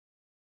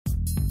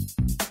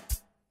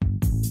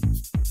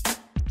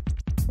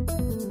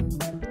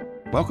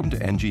Welcome to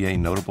NGA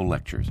Notable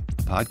Lectures,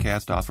 a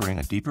podcast offering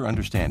a deeper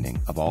understanding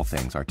of all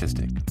things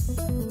artistic.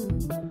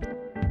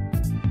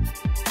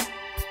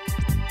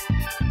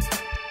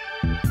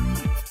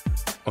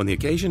 On the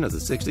occasion of the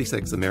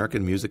 66th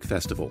American Music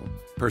Festival,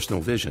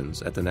 Personal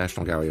Visions at the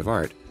National Gallery of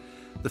Art,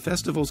 the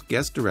festival's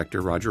guest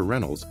director, Roger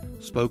Reynolds,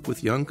 spoke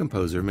with young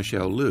composer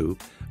Michelle Liu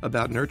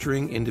about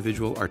nurturing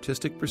individual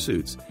artistic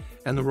pursuits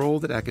and the role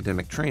that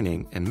academic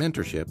training and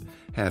mentorship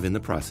have in the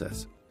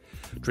process.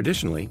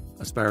 Traditionally,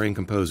 aspiring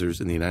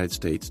composers in the United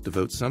States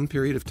devote some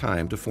period of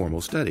time to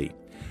formal study,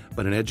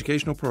 but an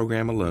educational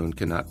program alone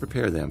cannot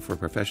prepare them for a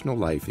professional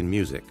life in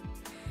music.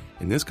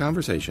 In this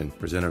conversation,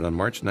 presented on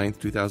March 9,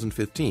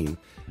 2015,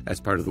 as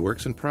part of the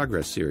Works in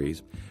Progress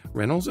series,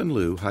 Reynolds and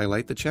Liu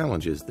highlight the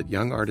challenges that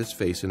young artists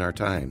face in our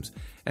times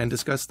and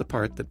discuss the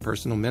part that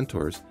personal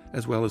mentors,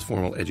 as well as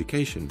formal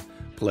education,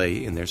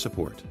 play in their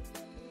support.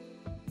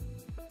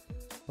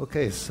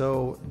 Okay,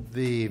 so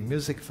the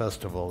music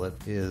festival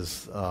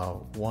is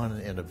one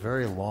in a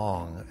very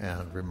long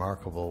and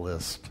remarkable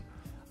list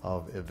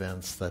of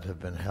events that have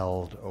been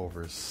held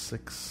over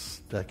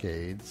 6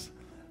 decades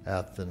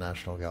at the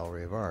National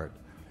Gallery of Art.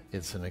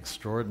 It's an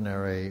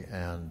extraordinary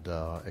and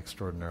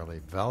extraordinarily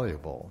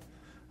valuable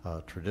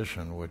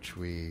tradition which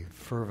we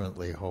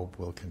fervently hope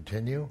will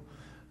continue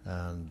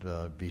and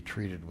be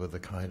treated with the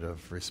kind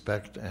of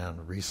respect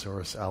and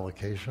resource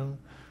allocation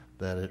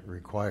that it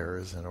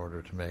requires in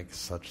order to make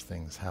such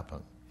things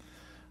happen.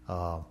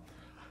 I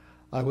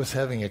was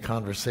having a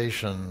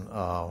conversation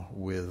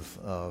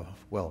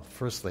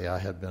firstly I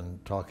had been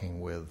talking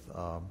with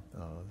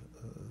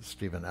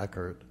Stephen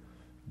Eckert,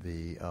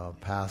 the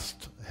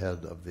past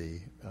head of the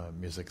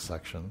music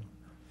section,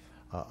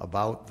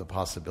 about the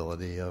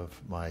possibility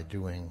of my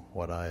doing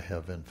what I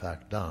have in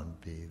fact done,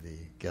 be the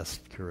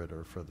guest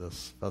curator for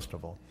this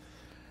festival.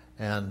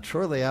 And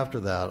shortly after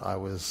that, I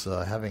was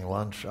having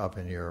lunch up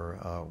in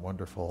your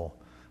wonderful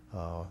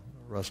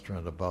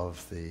restaurant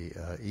above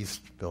the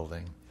East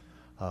Building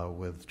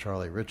with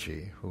Charlie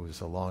Ritchie, who's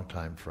a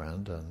longtime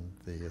friend and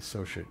the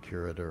associate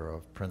curator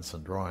of prints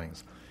and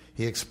drawings.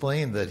 He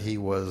explained that he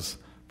was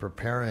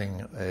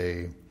preparing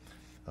a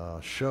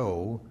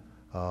show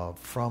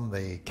from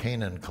the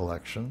Canaan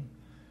collection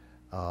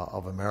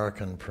of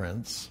American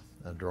prints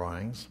and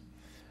drawings.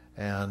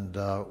 And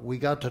we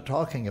got to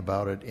talking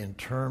about it in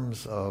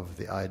terms of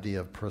the idea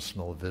of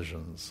personal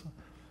visions,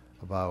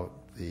 about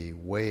the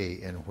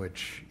way in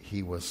which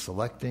he was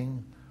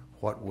selecting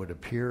what would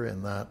appear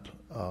in that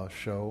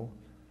show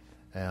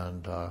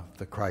and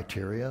the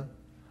criteria.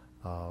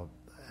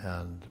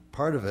 And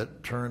part of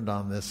it turned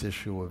on this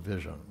issue of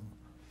vision.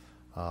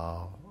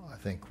 I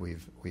think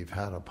we've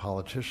had a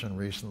politician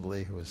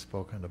recently who has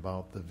spoken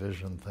about the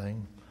vision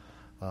thing.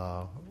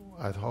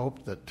 I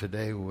hope that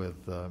today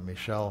with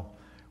Michelle,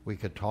 we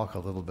could talk a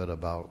little bit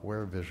about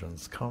where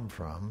visions come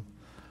from,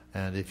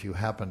 and if you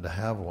happen to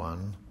have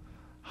one,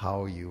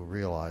 how you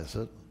realize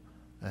it,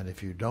 and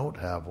if you don't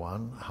have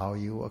one, how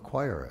you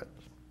acquire it.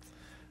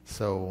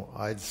 So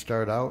I'd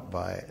start out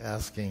by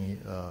asking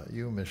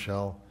you,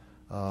 Michelle,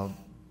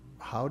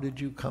 how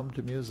did you come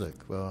to music?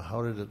 Well,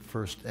 how did it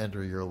first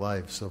enter your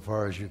life, so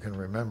far as you can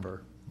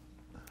remember?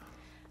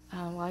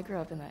 Well, I grew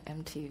up in the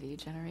MTV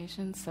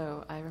generation,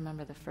 so I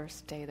remember the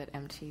first day that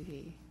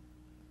MTV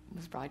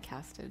was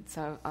broadcasted.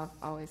 So I've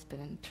always been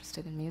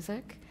interested in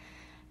music,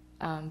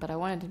 but I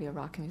wanted to be a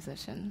rock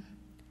musician.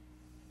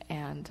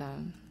 And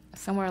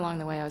somewhere along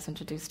the way I was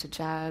introduced to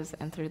jazz,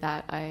 and through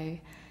that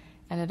I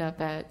ended up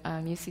at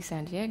UC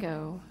San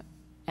Diego,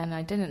 and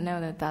I didn't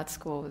know that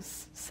school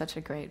was such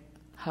a great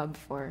hub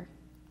for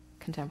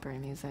contemporary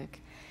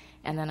music.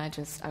 And then I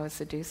was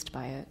seduced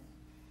by it.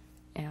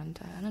 And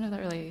I don't know,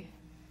 that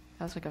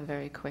was like a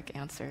very quick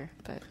answer,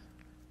 but...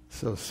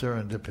 So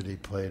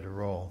serendipity played a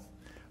role.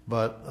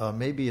 But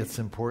maybe it's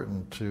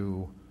important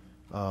to,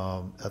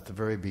 at the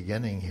very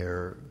beginning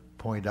here,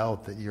 point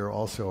out that you're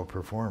also a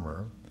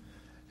performer,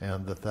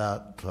 and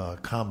that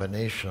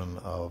combination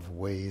of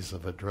ways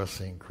of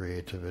addressing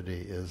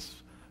creativity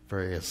is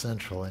very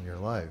essential in your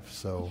life.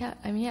 So yeah,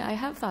 I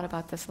have thought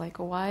about this. Like,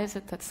 why is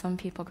it that some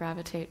people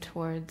gravitate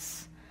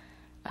towards,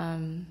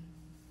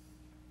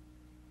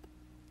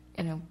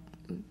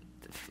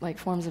 like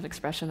forms of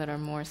expression that are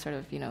more sort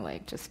of,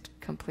 like just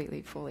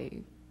completely,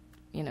 fully,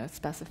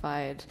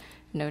 specified,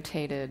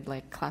 notated,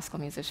 like classical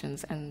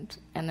musicians, and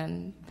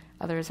then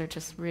others are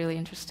just really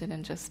interested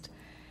in just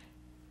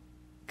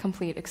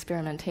complete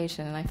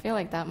experimentation. And I feel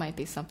like that might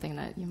be something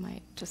that you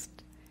might just,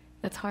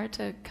 it's hard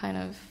to kind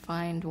of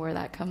find where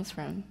that comes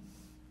from,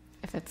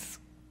 if it's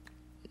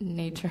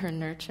nature or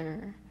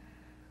nurture.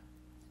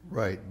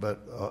 Right, but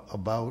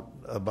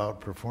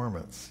about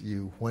performance,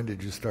 when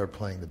did you start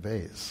playing the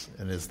bass?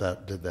 And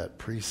did that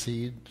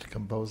precede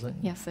composing?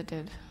 Yes, it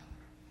did.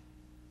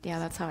 Yeah,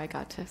 that's how I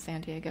got to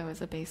San Diego as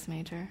a bass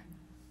major.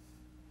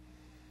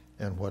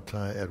 And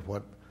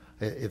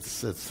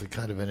it's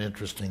kind of an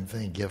interesting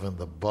thing, given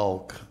the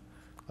bulk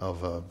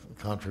of a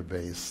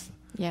contrabass,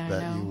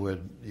 that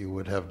you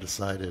would have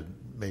decided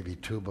maybe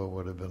tuba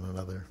would have been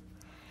another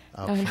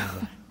option.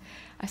 Oh, no.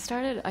 I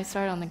started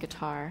on the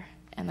guitar,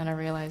 And then I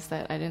realized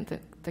that I didn't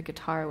think the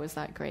guitar was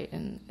that great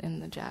in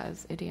the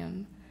jazz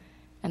idiom.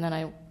 And then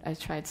I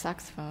tried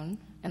saxophone,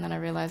 and then I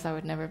realized I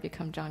would never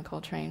become John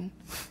Coltrane.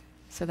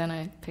 So then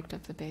I picked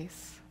up the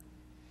bass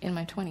in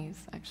my 20s,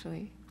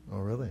 actually. Oh,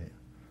 really?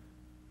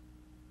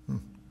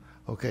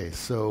 Okay,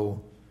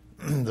 so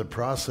the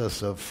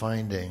process of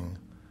finding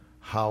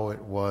how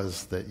it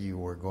was that you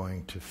were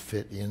going to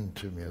fit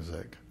into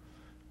music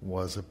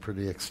was a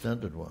pretty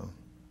extended one.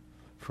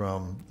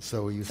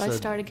 So I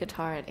started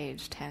guitar at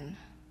age 10.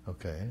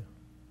 Okay.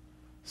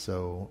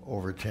 So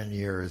over 10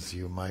 years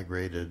you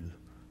migrated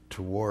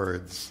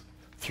towards,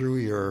 through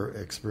your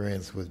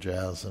experience with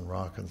jazz and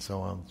rock and so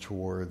on,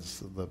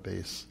 towards the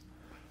bass.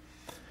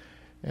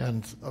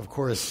 And of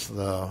course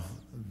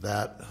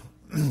that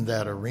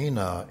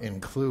arena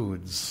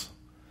includes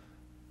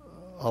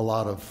a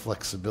lot of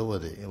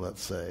flexibility,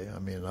 let's say. I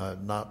mean,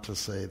 not to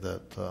say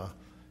that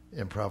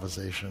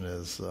improvisation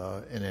is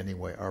in any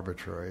way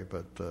arbitrary,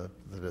 but that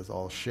it's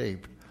all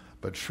shaped.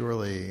 But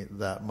surely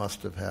that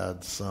must have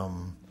had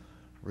some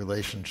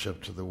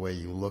relationship to the way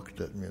you looked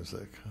at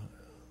music.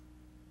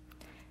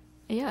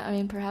 Yeah, I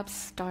mean, perhaps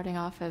starting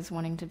off as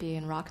wanting to be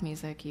in rock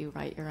music, you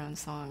write your own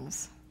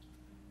songs.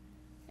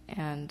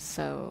 And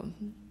so,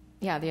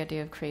 yeah, the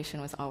idea of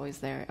creation was always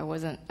there.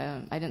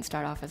 I didn't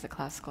start off as a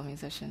classical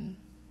musician,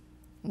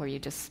 where you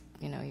just,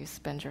 you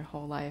spend your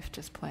whole life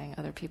just playing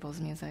other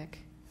people's music.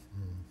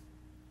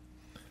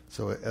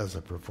 So as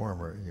a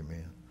performer, you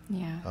mean?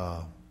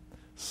 Yeah.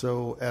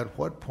 So at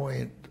what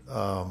point,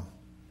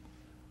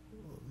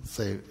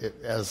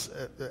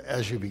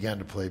 as you began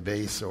to play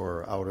bass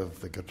or out of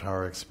the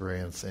guitar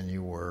experience, and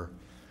you were,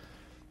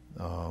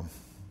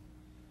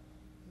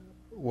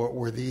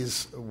 were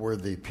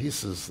the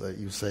pieces that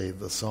you say,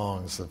 the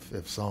songs,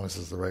 if songs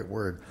is the right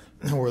word,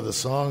 were the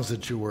songs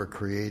that you were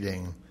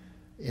creating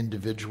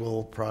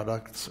individual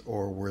products,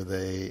 or were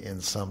they in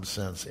some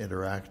sense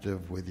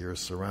interactive with your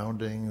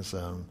surroundings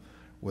and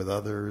with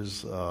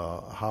others?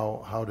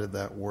 How did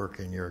that work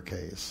in your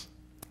case?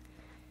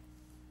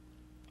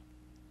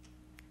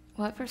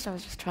 Well, at first I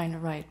was just trying to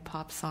write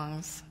pop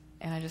songs,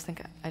 and I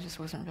just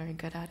wasn't very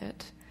good at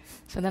it.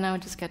 So then I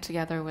would just get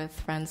together with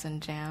friends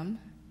and jam,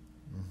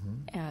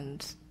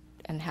 and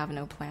have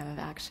no plan of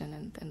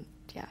action, and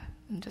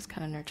just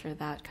kind of nurture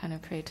that kind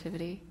of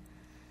creativity.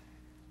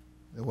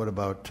 And what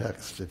about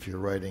text, if you're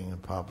writing a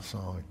pop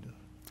song?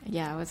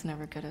 Yeah, I was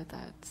never good at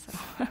that, so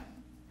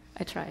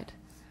I tried.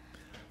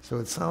 So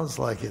it sounds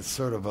like it's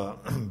sort of a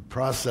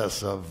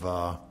process of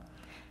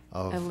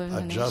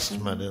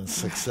adjustment and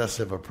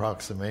successive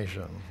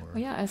approximation.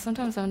 Well, yeah,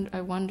 sometimes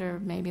I wonder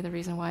maybe the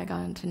reason why I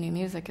got into new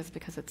music is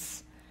because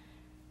it's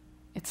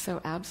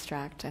so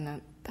abstract,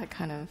 and that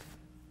kind of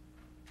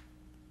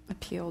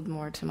appealed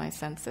more to my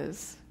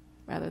senses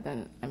rather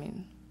than,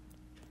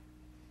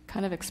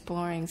 kind of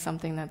exploring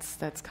something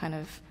that's kind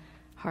of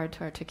hard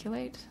to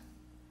articulate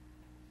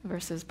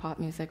versus pop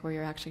music where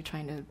you're actually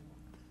trying to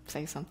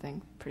say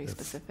something pretty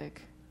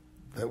specific.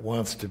 That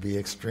wants to be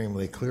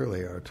extremely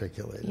clearly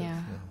articulated.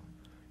 Yeah.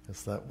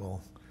 Yes, that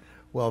will.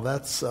 Well,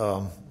 that's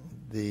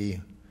the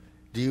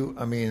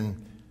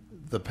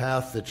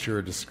path that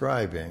you're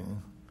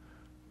describing,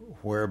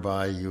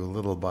 whereby you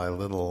little by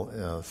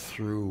little,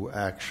 through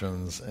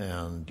actions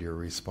and your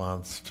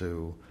response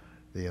to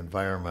the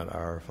environment,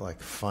 are like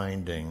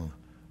finding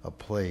a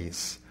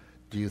place.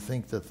 Do you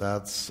think that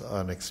that's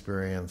an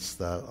experience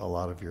that a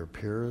lot of your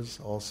peers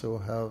also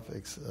have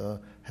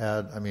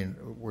had? I mean,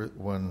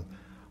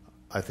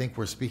 I think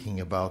we're speaking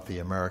about the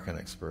American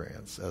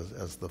experience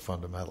as the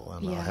fundamental,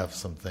 and I'll have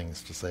some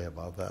things to say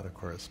about that, of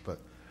course. But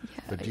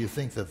do you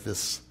think that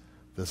this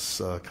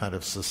kind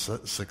of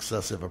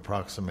successive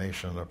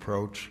approximation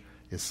approach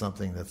is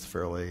something that's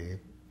fairly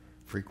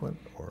frequent?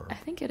 Or I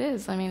think it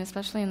is. I mean,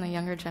 especially in the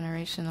younger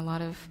generation, a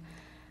lot of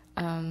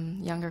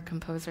younger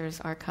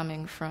composers are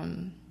coming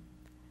from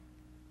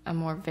a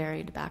more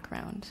varied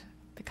background,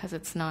 because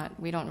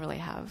we don't really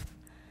have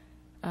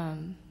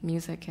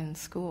music in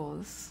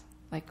schools,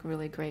 like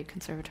really great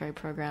conservatory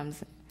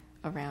programs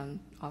all around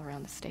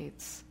the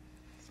States.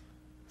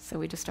 So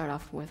we just start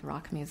off with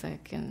rock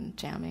music and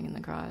jamming in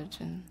the garage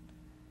and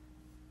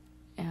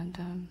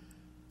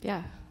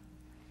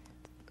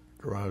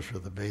garage or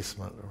the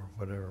basement or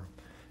whatever.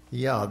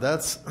 Yeah,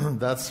 that's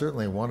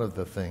certainly one of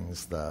the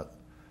things that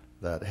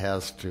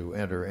has to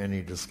enter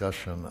any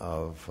discussion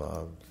of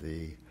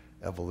the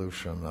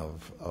evolution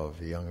of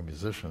a young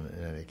musician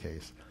in any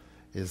case,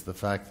 is the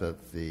fact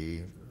that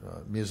the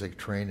music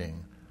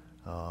training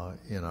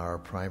in our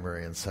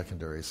primary and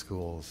secondary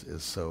schools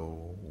is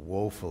so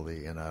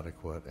woefully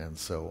inadequate and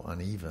so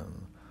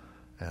uneven.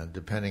 And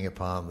depending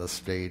upon the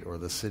state or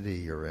the city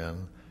you're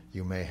in,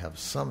 you may have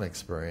some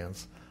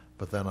experience,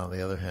 but then on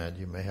the other hand,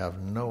 you may have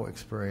no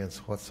experience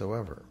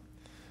whatsoever.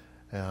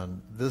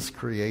 And this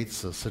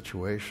creates a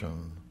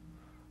situation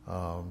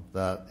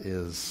that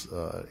is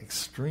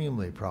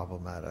extremely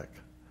problematic,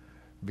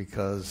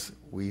 because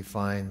we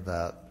find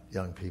that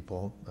young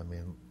people,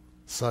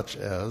 such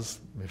as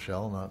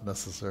Michelle, not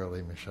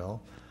necessarily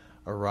Michelle,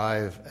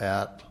 arrive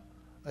at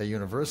a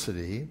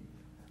university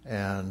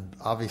And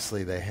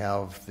obviously they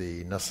have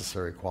the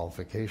necessary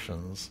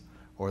qualifications,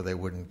 or they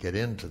wouldn't get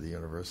into the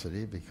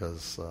university,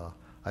 because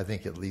I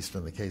think, at least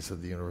in the case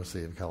of the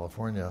University of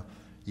California,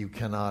 you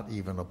cannot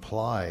even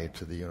apply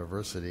to the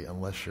university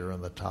unless you're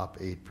in the top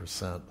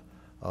 8%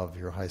 of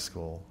your high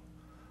school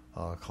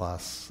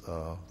class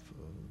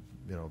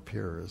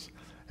peers.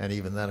 And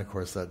even then, of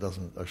course, that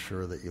doesn't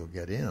assure that you'll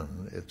get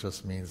in. It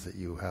just means that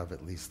you have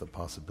at least the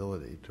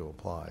possibility to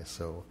apply.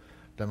 So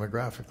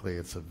demographically,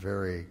 it's a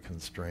very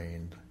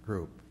constrained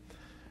group.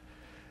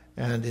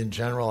 And in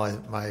general,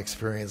 my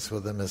experience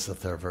with them is that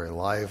they're very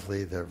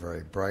lively, they're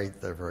very bright,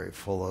 they're very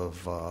full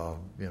of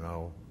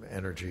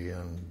energy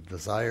and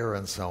desire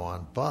and so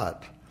on.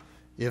 But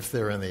if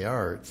they're in the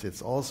arts,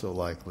 it's also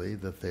likely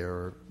that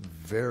they're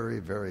very,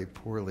 very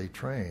poorly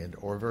trained,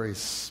 or very,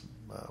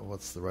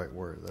 what's the right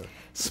word?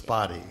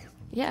 Spotty.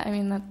 Yeah, I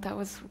mean, that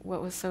was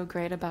what was so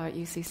great about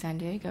UC San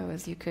Diego,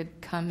 is you could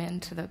come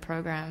into the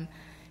program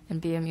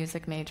and be a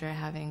music major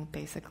having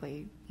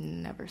basically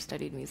never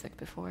studied music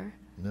before.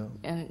 No.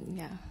 And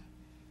yeah.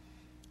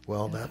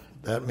 Well,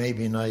 that may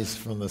be nice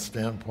from the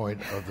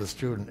standpoint of the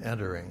student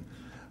entering,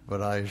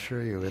 but I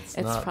assure you it's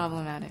not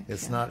problematic.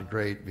 It's not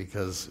great,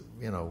 because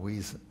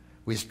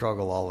we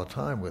struggle all the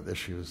time with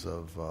issues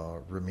of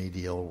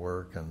remedial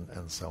work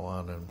and so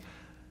on. And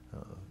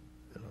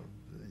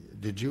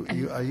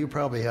you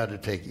probably had to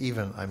take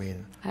I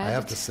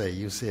have to say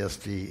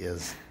UCSD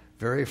is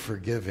very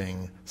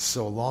forgiving,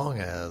 so long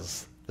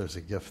as there's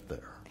a gift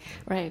there.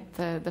 Right.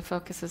 The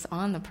focus is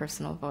on the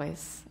personal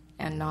voice,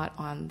 and not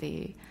on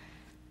the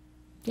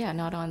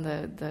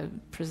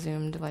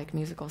presumed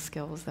musical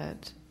skills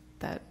that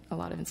a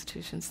lot of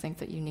institutions think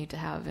that you need to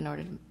have in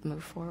order to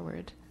move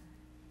forward.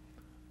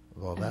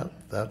 Well,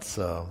 that's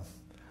so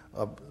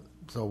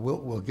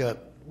we'll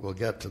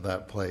get to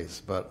that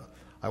place, but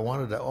I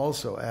wanted to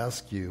also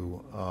ask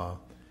you,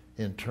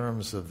 in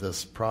terms of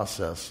this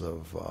process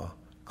of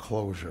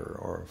closure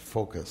or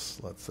focus,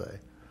 let's say,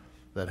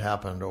 that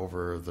happened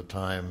over the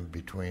time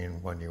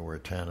between when you were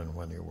 10 and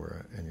when you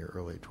were in your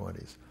early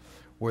 20s.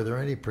 Were there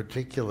any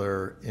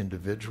particular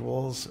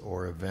individuals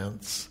or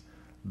events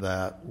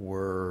that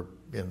were,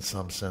 in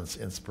some sense,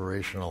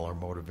 inspirational or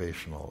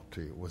motivational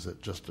to you? Was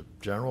it just a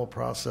general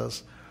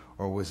process,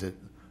 or was it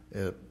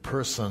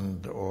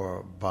personed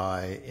or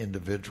by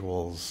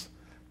individuals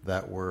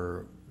that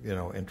were,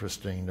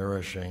 interesting,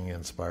 nourishing,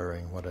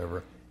 inspiring,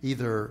 whatever,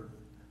 either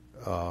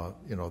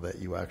that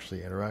you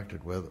actually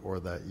interacted with or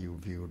that you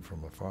viewed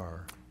from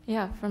afar?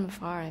 Yeah, from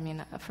afar. I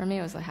mean, for me,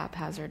 it was a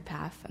haphazard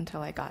path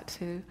until I got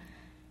to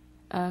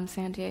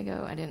San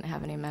Diego. I didn't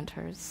have any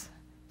mentors,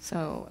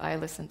 so I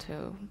listened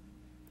to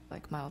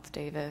Miles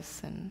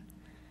Davis and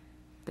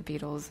the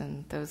Beatles,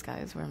 and those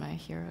guys were my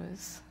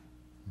heroes.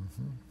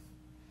 Mm-hmm.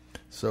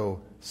 So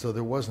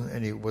there wasn't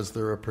any. Was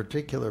there a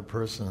particular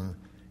person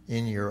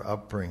in your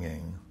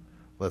upbringing,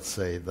 let's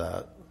say,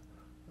 that,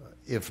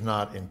 if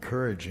not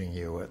encouraging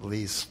you, at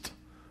least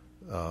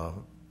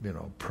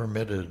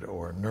permitted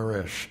or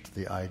nourished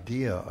the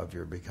idea of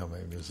your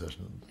becoming a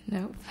musician?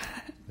 Nope.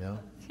 Yeah.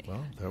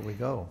 Well, there we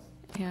go.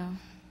 Yeah.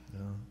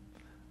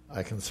 Yeah.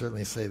 I can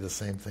certainly say the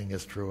same thing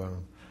is true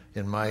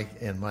in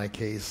my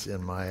case.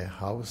 In my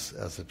house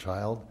as a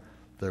child,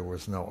 there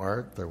was no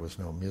art, there was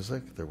no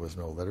music, there was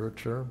no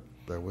literature.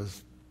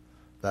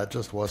 That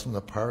just wasn't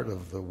a part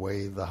of the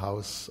way the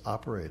house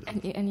operated.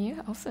 And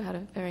you also had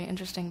a very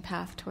interesting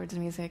path towards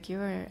music. You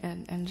were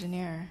an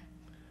engineer.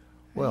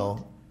 Right?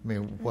 Well,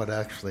 what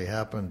actually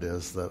happened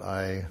is that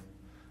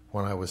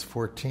when I was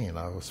 14,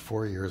 I was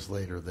 4 years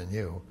later than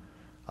you,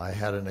 I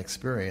had an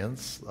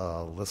experience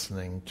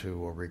listening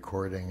to a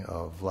recording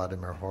of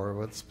Vladimir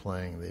Horowitz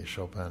playing the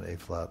Chopin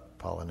A-flat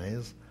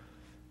Polonaise,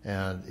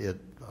 and it,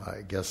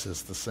 I guess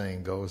as the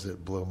saying goes,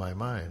 it blew my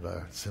mind.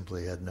 I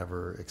simply had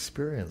never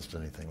experienced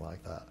anything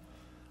like that.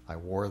 I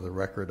wore the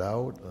record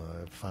out,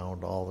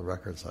 found all the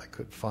records I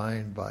could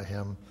find by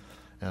him,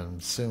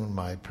 and soon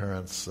my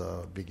parents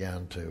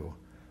began to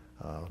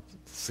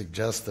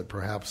suggest that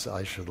perhaps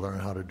I should learn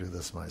how to do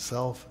this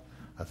myself.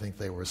 I think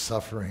they were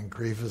suffering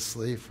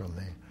grievously from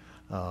the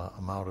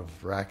amount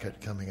of racket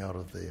coming out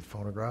of the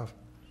phonograph.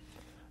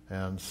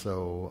 And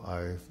so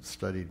I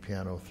studied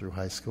piano through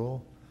high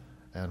school.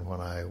 And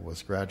when I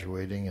was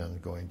graduating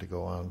and going to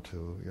go on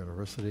to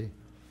university,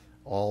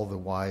 all the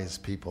wise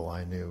people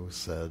I knew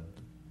said,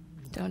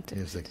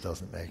 music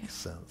doesn't make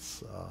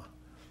sense.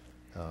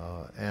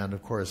 And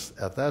of course,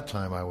 at that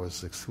time, I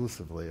was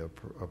exclusively a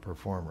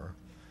performer.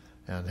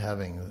 And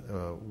having,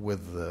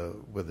 with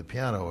the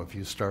piano, if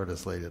you start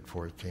as late at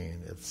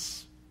 14,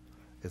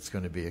 it's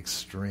going to be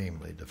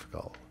extremely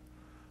difficult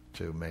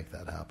to make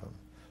that happen.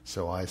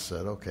 So I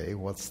said, okay,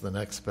 what's the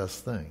next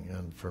best thing?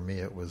 And for me,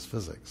 it was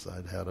physics.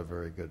 I'd had a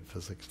very good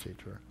physics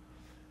teacher.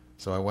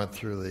 So I went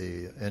through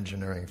the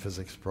engineering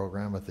physics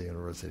program at the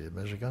University of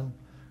Michigan,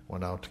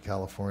 went out to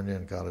California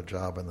and got a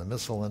job in the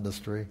missile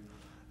industry.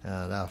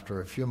 And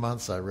after a few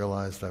months, I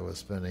realized I was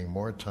spending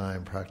more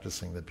time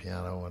practicing the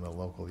piano in a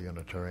local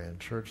Unitarian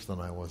church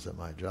than I was at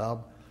my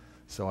job.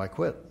 So I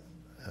quit,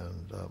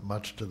 and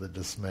much to the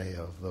dismay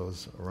of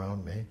those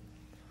around me.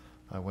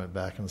 I went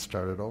back and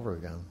started over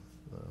again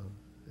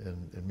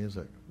in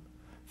music,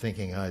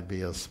 thinking I'd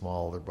be a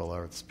small liberal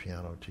arts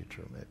piano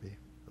teacher, maybe,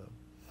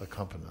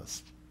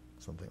 accompanist,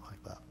 something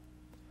like that.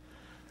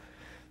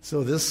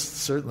 So this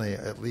certainly,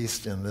 at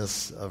least in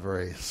this a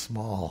very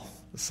small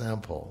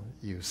sample,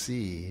 you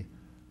see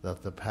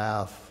that the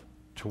path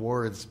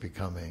towards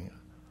becoming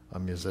a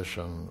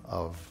musician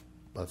of,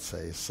 let's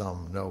say,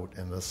 some note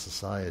in this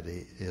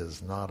society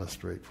is not a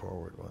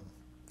straightforward one.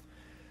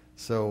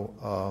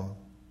 So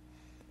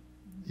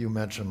you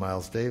mentioned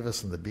Miles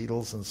Davis and the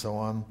Beatles and so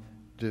on.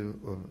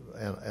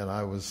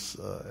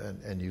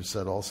 And you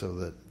said also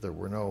that there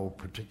were no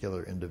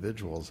particular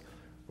individuals.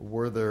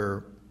 Were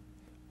there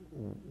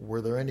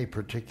any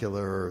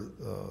particular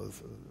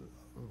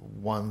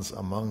ones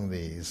among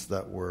these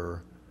that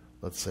were,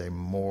 let's say,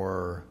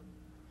 more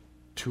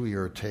to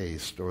your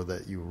taste or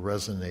that you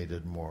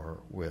resonated more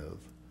with?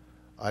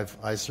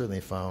 I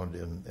certainly found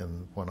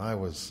in when I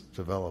was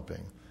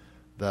developing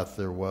that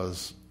there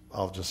was,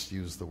 I'll just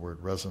use the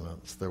word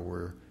resonance, there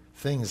were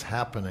things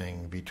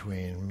happening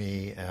between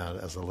me and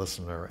as a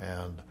listener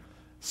and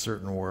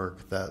certain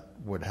work that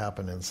would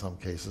happen in some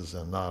cases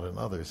and not in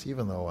others,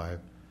 even though I,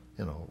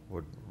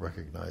 would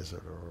recognize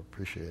it or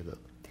appreciate it.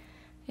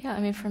 Yeah,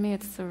 I mean, for me,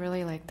 it's the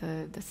really like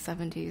the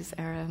 70s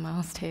era of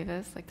Miles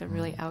Davis, like the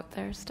really out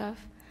there stuff.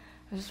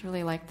 I just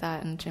really like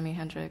that, and Jimi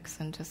Hendrix,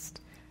 and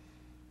just,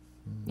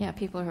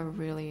 people who are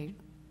really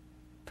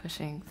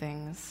pushing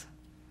things.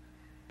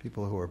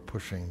 People who are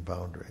pushing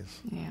boundaries.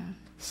 Yeah.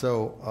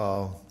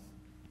 So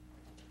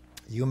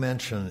you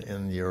mentioned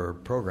in your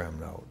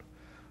program note,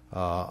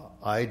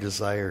 I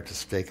desire to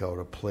stake out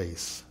a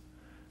place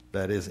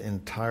that is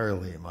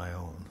entirely my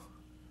own.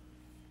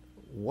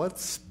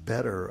 What's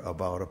better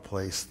about a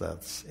place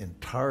that's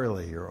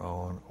entirely your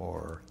own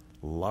or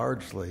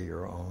largely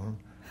your own,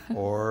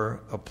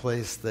 or a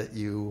place that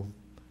you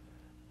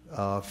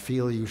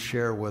feel you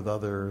share with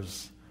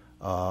others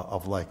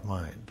of like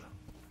mind?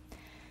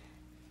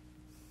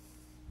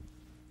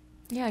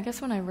 Yeah, I guess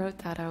when I wrote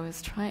that, I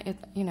was trying,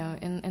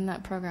 in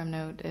that program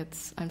note,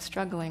 I'm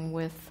struggling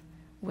with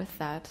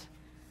that.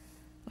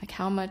 Like,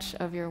 how much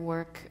of your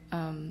work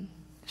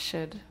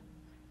should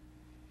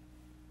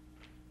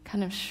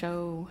kind of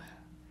show,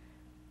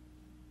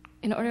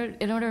 in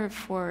order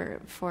for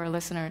a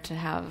listener to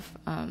have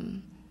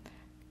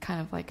kind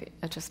of like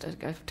just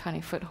a tiny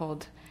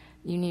foothold,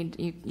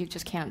 you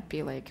just can't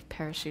be like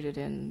parachuted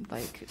in,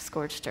 like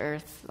scorched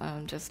earth,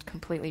 just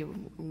completely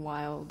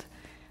wild.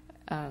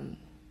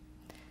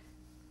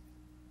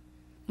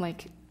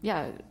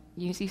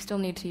 You still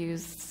need to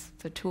use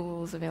the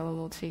tools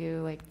available to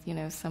you, like,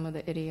 some of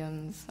the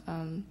idioms,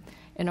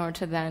 in order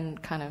to then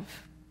kind of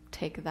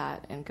take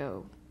that and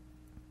go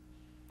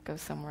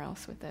somewhere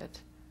else with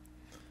it.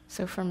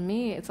 So for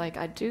me, it's like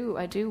I do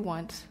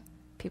want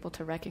people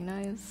to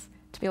recognize,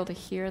 to be able to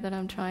hear that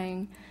I'm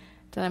trying,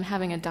 that I'm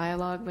having a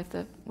dialogue with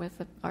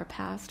our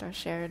past, our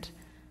shared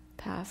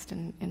past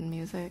in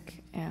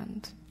music,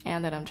 and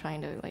that I'm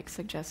trying to like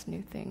suggest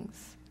new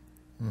things.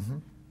 Mm-hmm.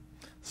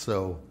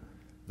 So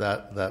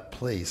that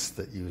place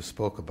that you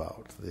spoke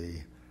about,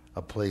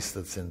 a place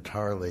that's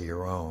entirely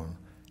your own,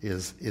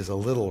 is a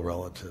little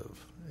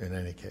relative in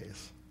any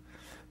case.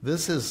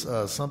 This is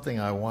something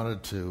I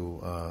wanted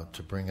to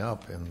bring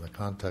up in the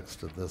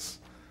context of this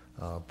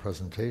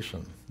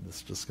presentation,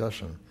 this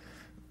discussion.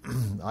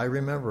 I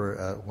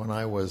remember when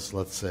I was,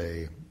 let's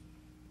say,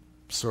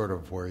 sort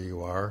of where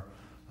you are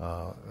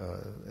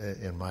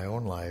in my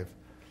own life,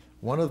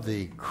 one of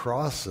the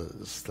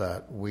crosses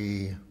that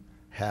we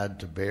had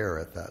to bear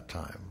at that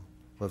time,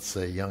 let's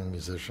say young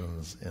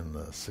musicians in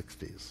the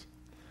 60s,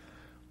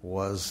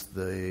 was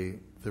the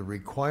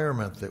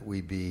requirement that we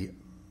be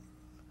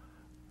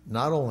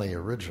not only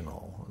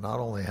original, not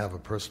only have a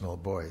personal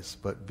voice,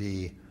 but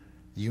be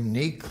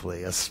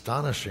uniquely,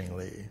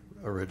 astonishingly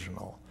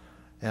original.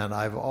 And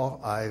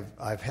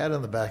I've had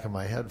in the back of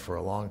my head for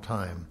a long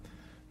time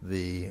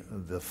the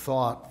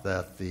thought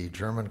that the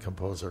German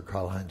composer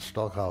Karl-Heinz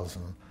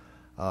Stockhausen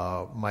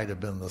might have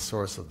been the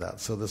source of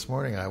that. So this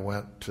morning I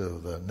went to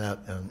the net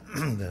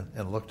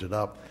and looked it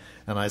up,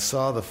 and I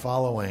saw the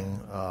following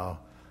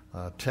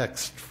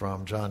text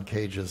from John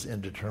Cage's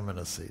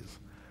Indeterminacies,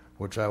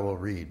 which I will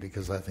read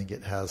because I think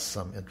it has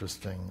some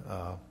interesting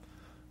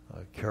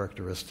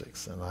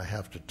characteristics. And I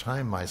have to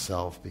time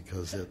myself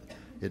because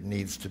it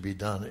needs to be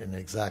done in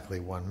exactly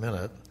 1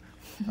 minute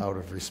out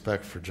of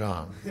respect for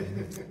John.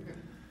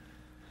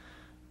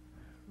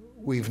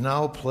 We've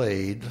now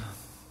played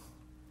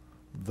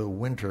the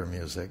winter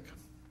music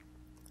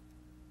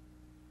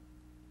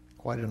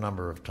quite a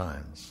number of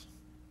times.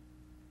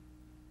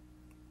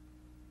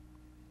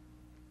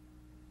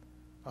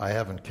 I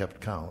haven't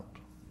kept count.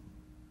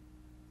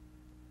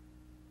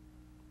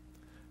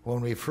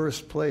 When we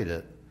first played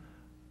it,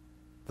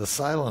 the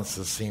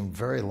silences seemed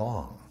very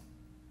long,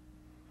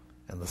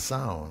 and the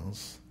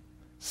sounds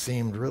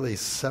seemed really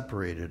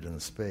separated in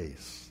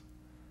space,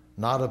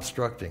 not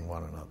obstructing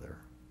one another.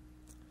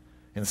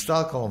 In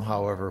Stockholm,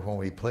 however, when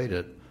we played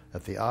it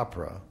at the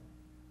opera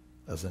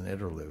as an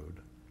interlude,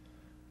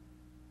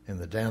 in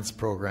the dance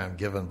program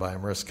given by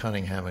Merce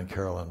Cunningham and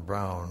Carolyn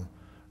Brown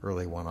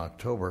early one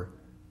October,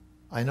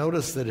 I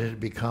noticed that it had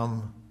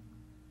become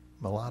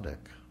melodic.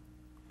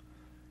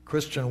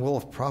 Christian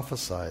Wolff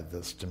prophesied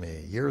this to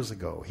me years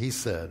ago. He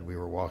said, we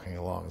were walking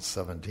along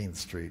 17th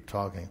Street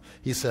talking,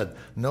 he said,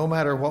 no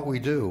matter what we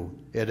do,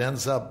 it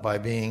ends up by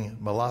being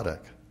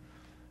melodic.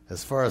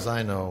 As far as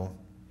I know,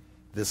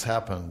 this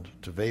happened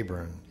to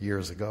Webern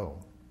years ago.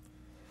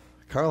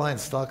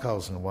 Karl-Heinz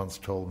Stockhausen once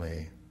told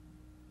me,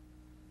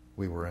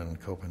 we were in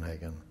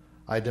Copenhagen,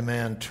 I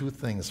demand two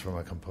things from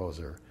a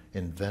composer,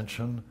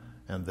 invention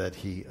and that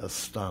he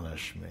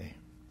astonish me.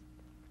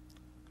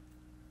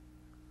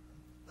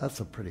 That's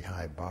a pretty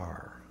high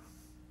bar.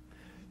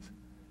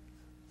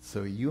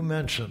 So you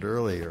mentioned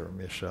earlier,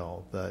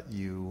 Michel, that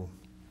you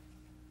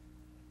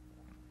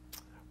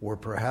were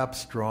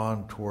perhaps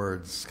drawn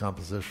towards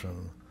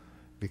composition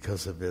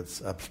because of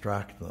its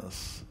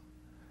abstractness.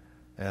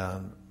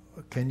 And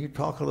can you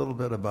talk a little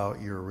bit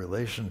about your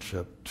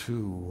relationship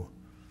to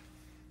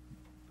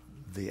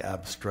the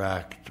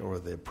abstract or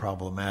the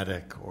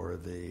problematic or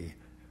the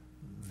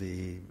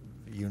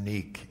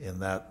unique in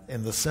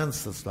the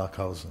sense that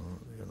Stockhausen,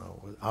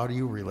 how do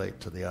you relate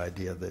to the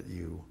idea that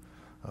you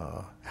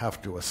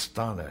have to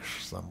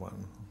astonish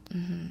someone?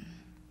 Mm-hmm.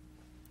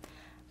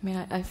 I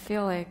mean, I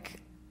feel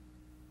like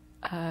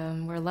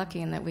we're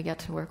lucky in that we get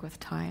to work with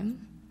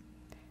time,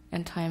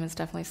 and time is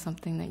definitely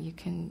something that you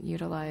can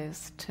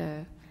utilize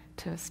to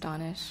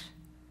astonish,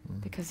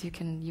 because you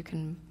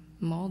can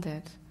mold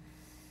it.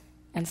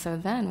 And so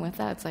then with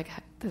that, it's like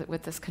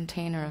with this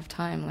container of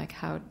time, like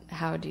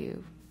how do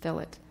you fill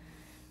it?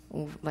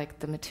 Like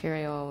the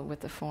material with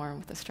the form,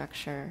 with the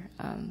structure.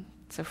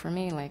 So for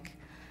me, like,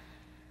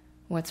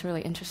 what's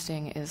really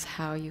interesting is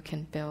how you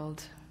can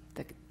build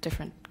the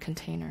different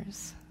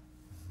containers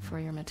for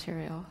your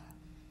material.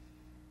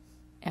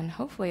 And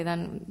hopefully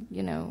then,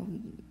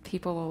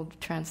 people will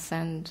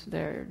transcend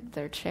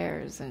their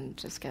chairs and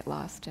just get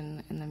lost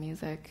in the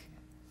music.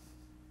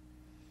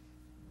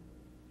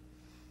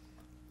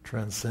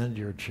 Transcend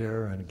your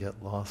chair and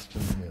get lost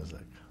in the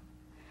music.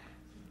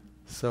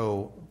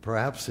 So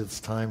perhaps it's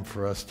time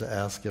for us to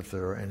ask if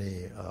there are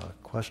any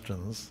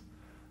questions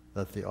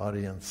that the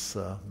audience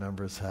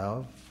members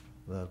have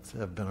that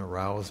have been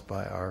aroused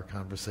by our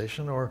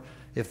conversation, or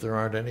if there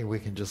aren't any, we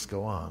can just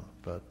go on.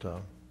 But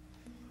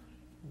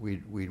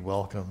we'd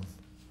welcome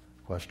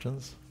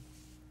questions.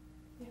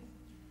 Yes.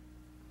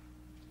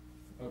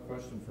 A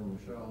question for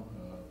Michel.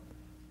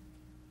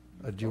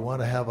 Do you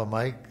want to have a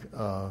mic?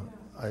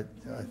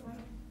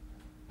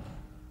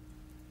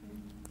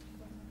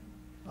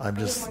 I'm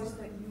just... Otherwise,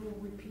 that you will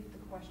repeat the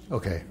question.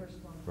 Okay, the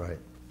first one. right.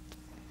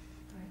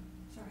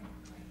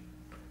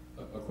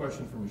 Sorry. A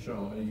question for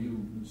Michel.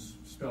 You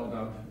spelled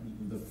out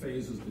the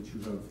phases that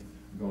you have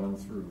gone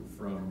through,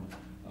 from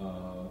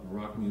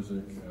rock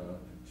music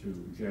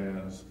to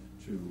jazz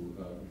to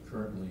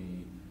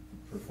currently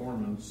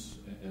performance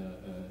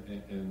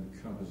and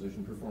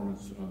composition,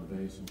 performance on the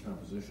bass and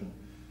composition.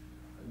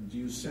 Do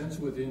you sense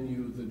within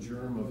you the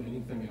germ of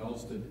anything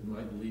else that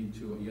might lead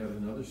to yet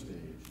another stage?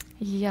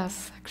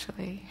 Yes,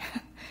 actually.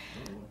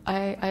 Michelle,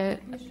 I'll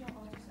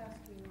just ask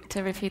you.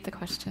 To repeat the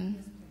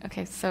question.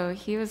 Okay, so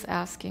he was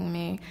asking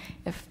me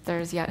if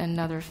there's yet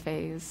another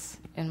phase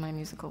in my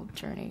musical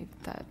journey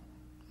that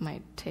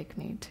might take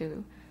me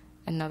to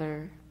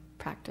another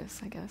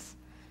practice, I guess.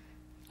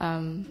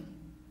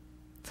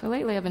 So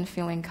lately I've been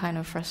feeling kind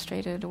of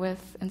frustrated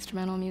with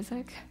instrumental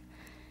music.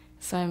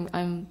 So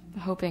I'm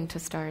hoping to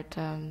start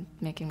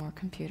making more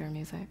computer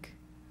music.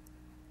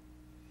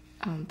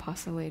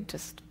 Possibly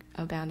just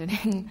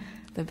abandoning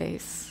the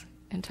bass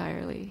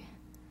entirely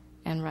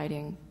and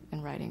writing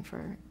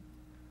for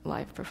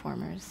live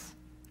performers.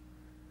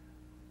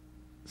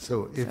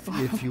 So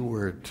if you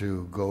were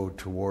to go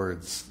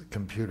towards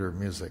computer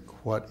music,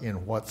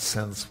 in what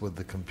sense would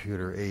the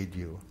computer aid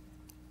you?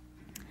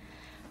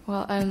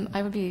 Well,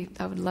 I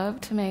would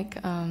love to make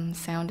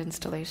sound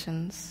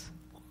installations,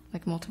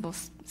 like multiple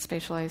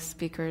spatialized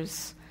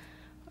speakers.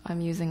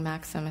 I'm using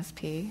Max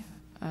MSP,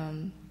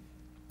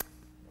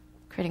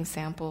 creating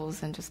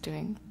samples and just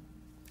doing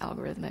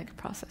algorithmic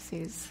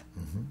processes.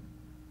 Mm-hmm.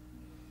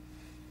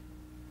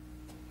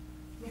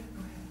 Yeah, go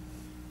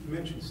ahead. You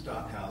mentioned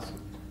Stockhausen,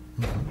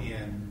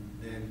 and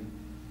then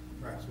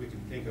perhaps we can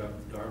think of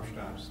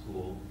Darmstadt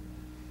School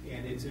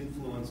and its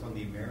influence on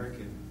the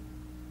American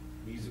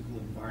musical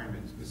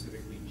environment,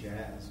 specifically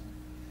jazz,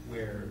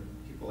 where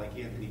people like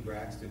Anthony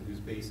Braxton, whose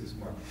bassist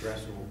Mark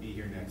Dresser will be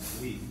here next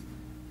week,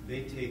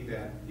 they take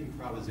that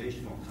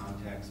improvisational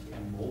context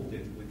and mold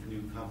it with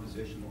new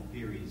compositional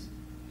theories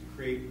to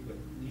create what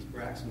Lee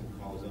Braxton would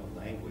call his own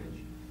language.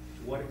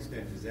 To what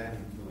extent does that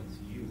influence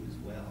you as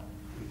well,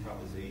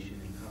 improvisation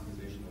and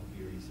compositional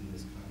theories in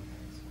this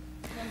context?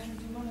 Roger,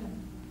 do you want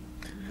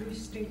to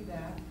restate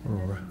that, and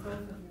then both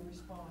of you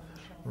respond?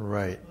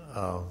 Right.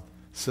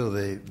 So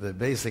the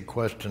basic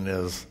question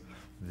is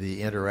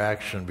the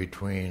interaction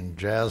between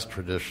jazz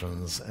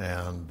traditions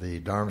and the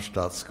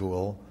Darmstadt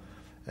School,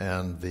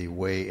 and the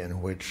way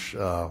in which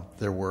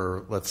there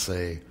were, let's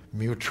say,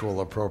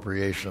 mutual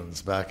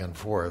appropriations back and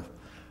forth,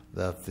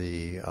 that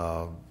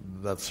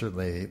that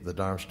certainly the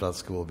Darmstadt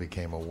School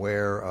became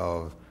aware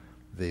of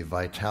the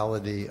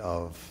vitality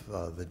of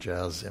the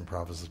jazz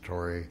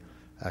improvisatory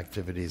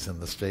activities in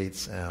the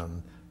States,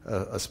 and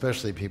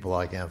especially people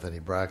like Anthony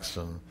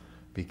Braxton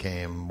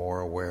became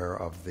more aware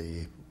of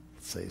the,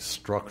 say,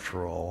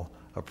 structural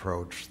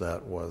approach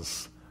that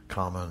was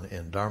common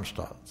in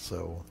Darmstadt.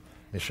 So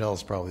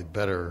Michelle's probably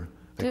better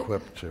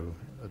equipped to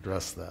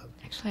address that.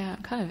 Actually,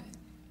 I'm kind of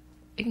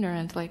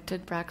ignorant. Like,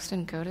 did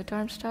Braxton go to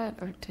Darmstadt,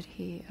 or did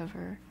he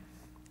ever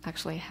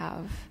actually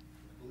have?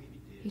 I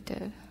believe He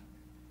did.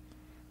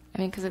 I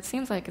mean, because it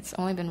seems like it's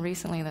only been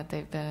recently that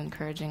they've been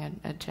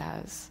encouraging a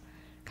jazz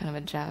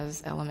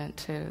element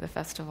to the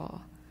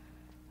festival,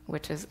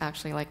 which is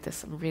actually like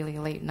this really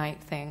late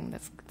night thing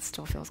that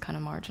still feels kind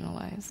of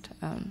marginalized.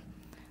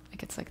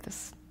 Like it's like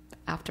this,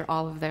 after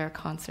all of their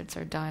concerts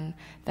are done,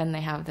 then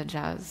they have the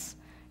jazz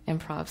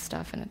improv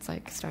stuff, and it's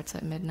like starts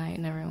at midnight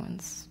and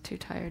everyone's too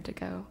tired to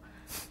go.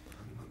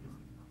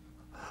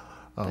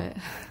 But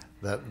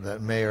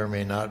that may or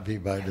may not be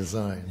by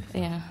design.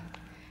 Yeah.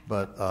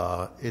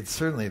 But it's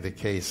certainly the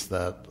case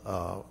that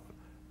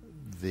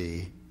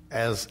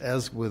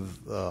as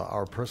with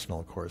our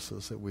personal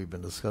courses that we've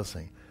been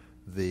discussing,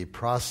 the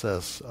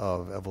process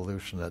of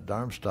evolution at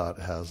Darmstadt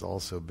has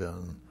also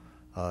been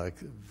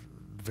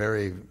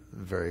very,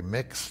 very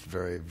mixed,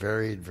 very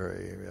varied,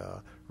 very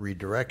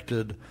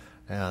redirected.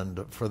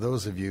 And for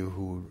those of you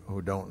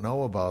who don't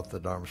know about the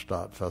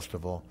Darmstadt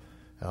Festival,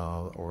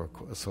 or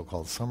a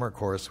so-called summer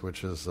course,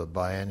 which is a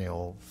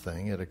biennial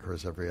thing, it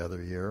occurs every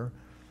other year.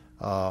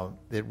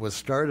 It was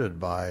started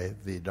by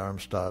the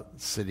Darmstadt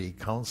City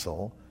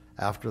Council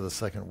after the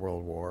Second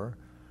World War,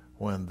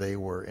 when they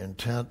were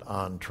intent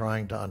on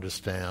trying to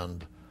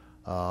understand,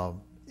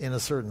 in a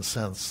certain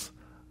sense,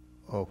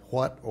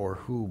 what or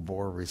who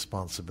bore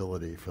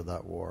responsibility for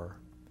that war.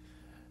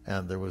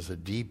 And there was a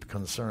deep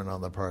concern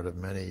on the part of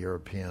many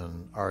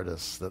European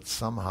artists that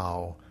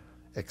somehow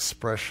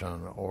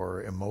expression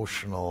or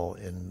emotional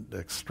in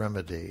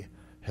extremity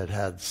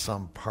had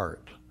some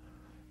part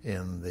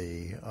in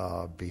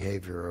the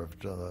behavior of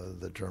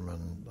the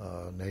German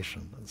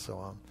nation and so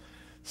on.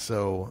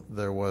 So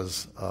there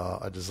was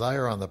a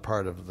desire on the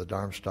part of the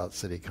Darmstadt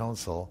City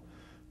Council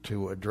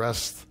to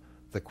address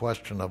the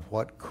question of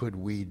what could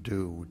we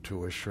do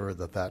to assure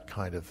that that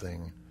kind of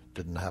thing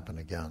didn't happen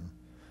again.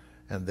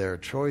 And their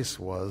choice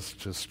was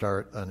to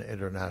start an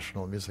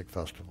international music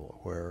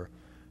festival where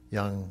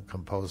young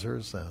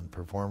composers and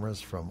performers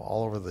from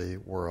all over the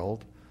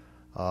world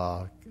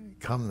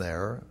come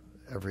there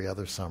every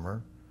other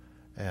summer.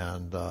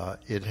 And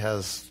it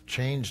has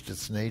changed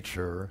its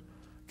nature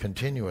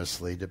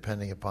continuously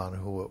depending upon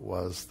who it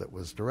was that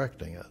was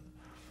directing it.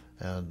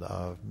 And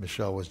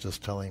Michelle was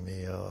just telling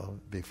me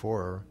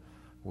before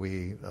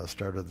we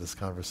started this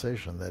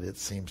conversation that it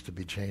seems to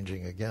be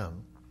changing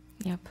again.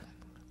 Yep.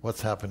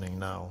 What's happening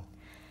now?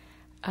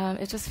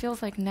 It just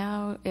feels like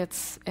now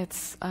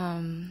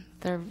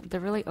they're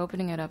really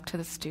opening it up to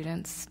the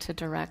students to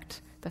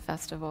direct the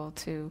festival,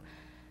 to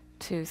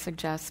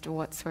suggest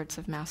what sorts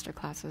of master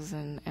classes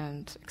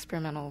and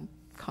experimental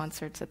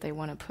concerts that they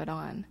want to put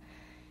on,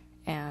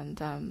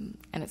 and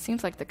it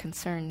seems like the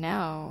concern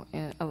now,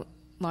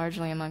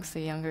 largely amongst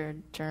the younger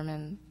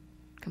German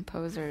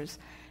composers,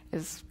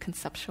 is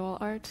conceptual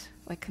art,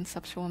 like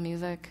conceptual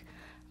music,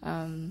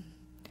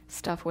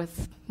 stuff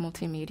with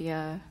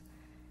multimedia.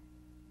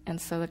 And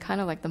so the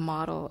kind of like the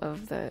model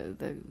of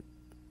the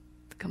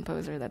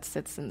composer that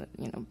sits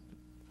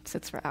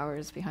sits for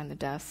hours behind the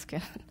desk,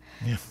 and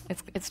yeah.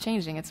 it's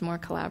changing. It's more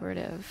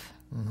collaborative.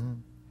 Mm-hmm.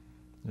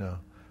 Yeah.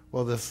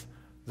 Well, this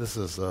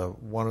is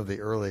one of the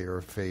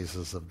earlier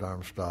phases of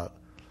Darmstadt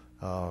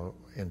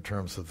in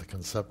terms of the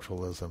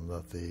conceptualism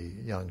that the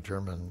young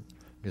German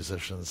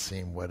musicians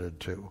seem wedded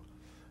to.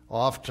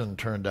 Often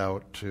turned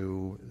out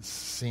to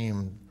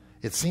seemed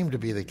to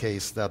be the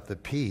case that the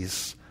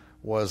piece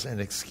was an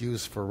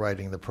excuse for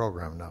writing the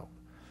program note.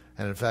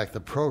 And in fact,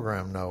 the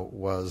program note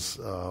was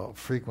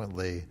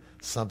frequently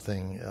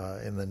something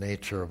in the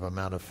nature of a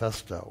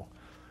manifesto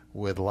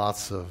with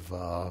lots of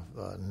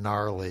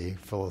gnarly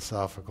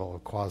philosophical,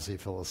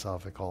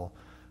 quasi-philosophical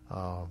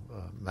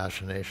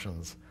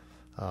machinations.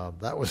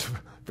 That was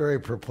very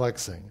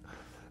perplexing.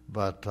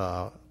 But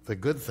the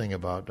good thing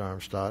about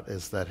Darmstadt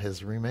is that it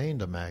has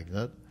remained a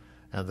magnet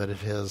and that it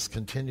has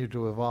continued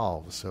to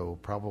evolve. So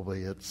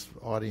probably its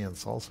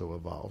audience also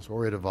evolves,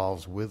 or it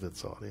evolves with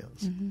its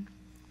audience. Mm-hmm.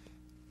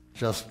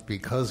 Just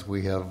because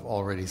we have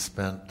already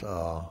spent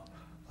a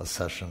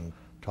session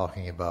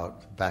talking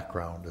about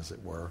background, as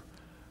it were,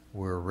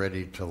 we're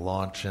ready to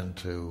launch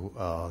into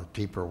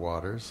deeper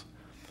waters.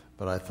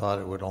 But I thought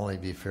it would only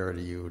be fair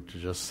to you to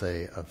just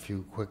say a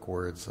few quick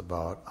words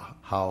about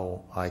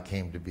how I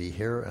came to be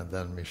here, and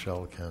then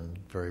Michelle can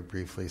very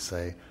briefly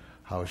say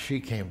how she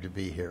came to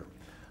be here.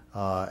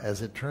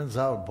 As it turns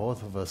out,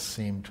 both of us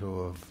seem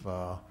to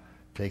have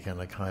taken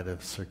a kind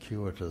of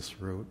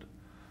circuitous route.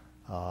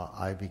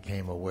 I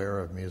became aware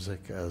of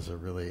music as a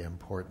really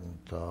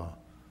important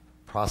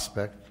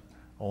prospect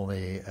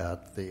only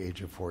at the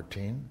age of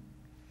 14.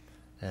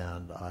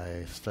 And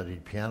I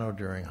studied piano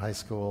during high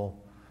school.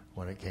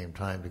 When it came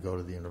time to go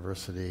to the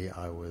university,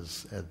 I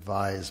was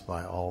advised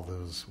by all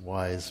those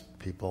wise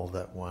people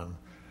that one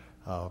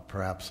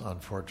perhaps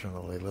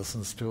unfortunately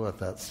listens to at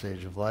that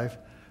stage of life,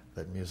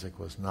 that music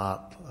was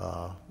not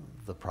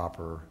the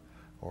proper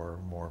or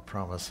more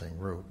promising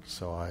route.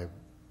 So I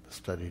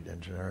studied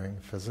engineering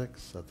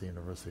physics at the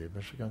University of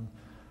Michigan,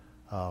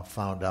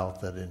 found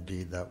out that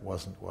indeed that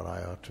wasn't what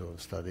I ought to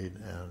have studied,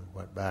 and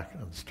went back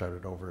and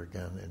started over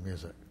again in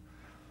music.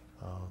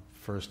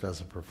 First as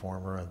a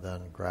performer, and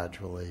then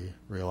gradually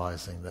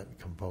realizing that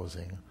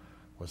composing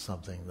was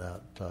something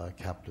that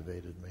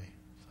captivated me.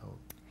 So,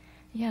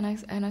 yeah,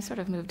 and I sort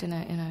of moved in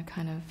a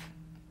kind of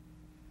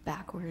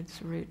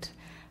backwards route.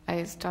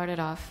 I started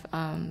off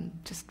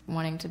just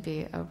wanting to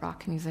be a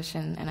rock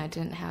musician, and I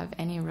didn't have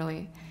any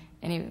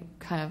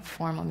kind of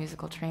formal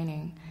musical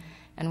training.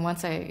 And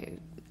once I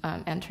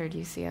entered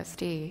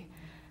UCSD,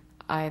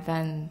 I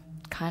then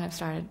kind of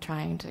started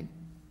trying to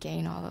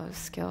gain all those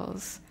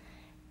skills.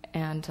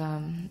 And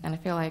I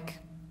feel like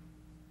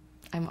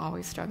I'm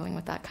always struggling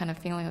with that kind of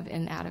feeling of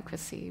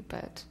inadequacy.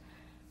 But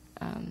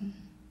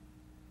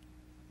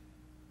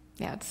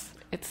yeah,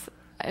 it's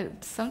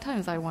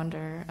sometimes I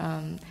wonder.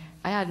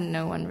 I had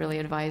no one really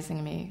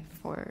advising me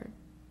for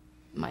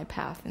my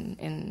path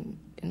in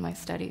my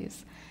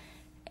studies,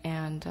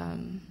 and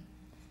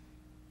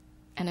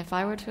if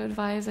I were to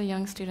advise a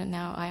young student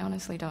now, I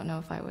honestly don't know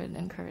if I would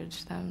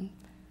encourage them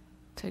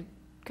to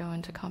go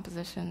into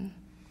composition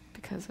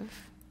because of.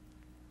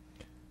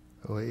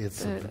 Well,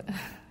 it's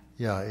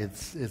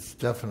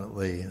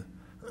definitely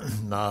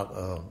not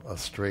a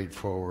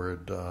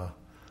straightforward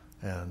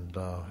and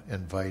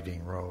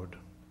inviting road.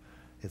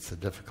 It's a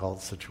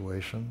difficult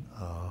situation,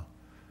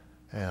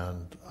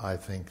 and I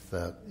think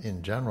that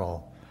in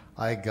general,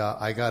 I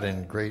got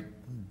in great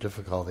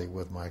difficulty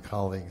with my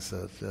colleagues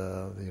at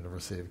the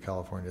University of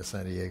California,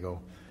 San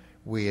Diego.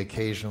 We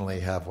occasionally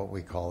have what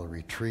we call a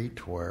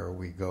retreat, where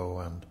we go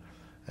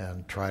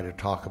and try to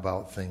talk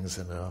about things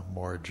in a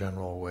more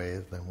general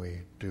way than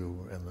we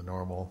do in the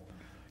normal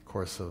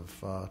course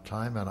of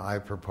time. And I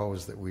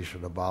propose that we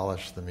should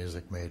abolish the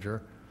music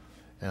major,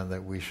 and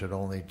that we should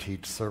only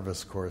teach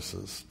service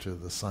courses to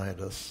the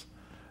scientists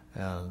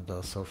and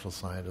social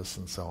scientists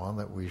and so on,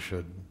 that we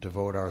should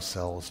devote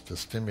ourselves to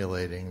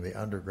stimulating the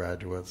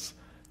undergraduates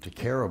to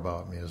care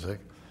about music,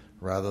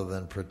 rather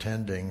than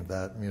pretending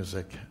that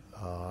music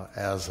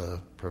as a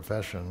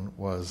profession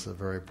was a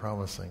very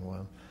promising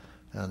one.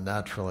 And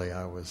naturally,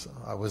 I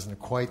wasn't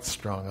quite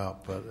strung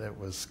up, but it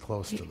was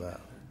close to that.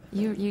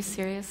 You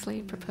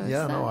seriously proposed that?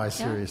 Yeah, no, I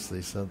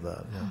seriously said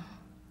that.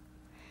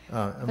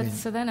 Yeah.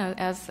 So then,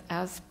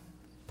 as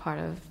part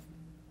of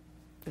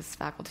this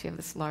faculty of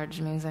this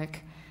large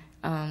music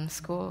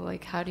school,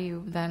 like, how do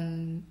you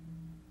then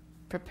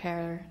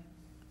prepare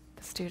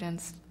the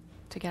students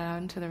to get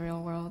out into the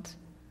real world?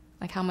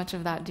 Like, how much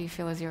of that do you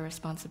feel is your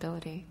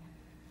responsibility?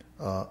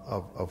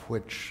 Of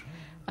which?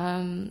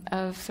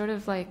 Of sort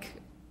of like,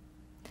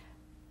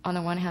 on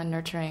the one hand,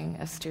 nurturing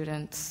a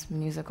student's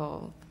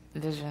musical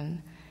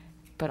vision,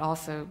 but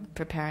also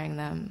preparing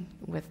them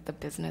with the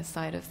business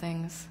side of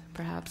things,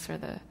 perhaps, or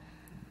the...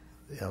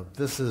 Yeah,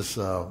 this is,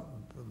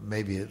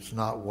 maybe it's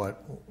not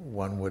what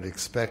one would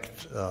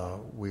expect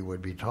we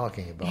would be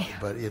talking about,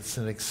 but it's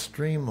an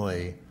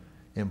extremely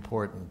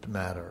important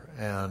matter.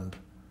 And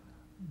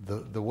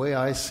the way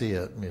I see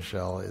it,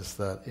 Michelle, is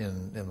that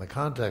in the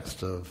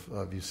context of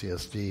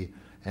UCSD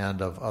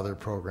and of other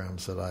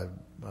programs that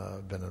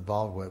I've been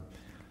involved with,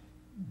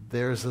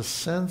 there's a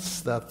sense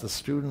that the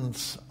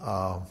students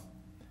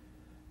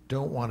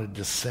don't want to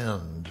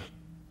descend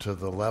to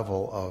the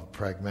level of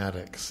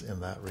pragmatics in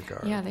that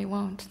regard. Yeah, they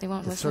won't. They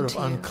won't it's listen to you. It's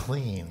sort of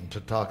unclean to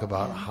talk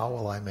about how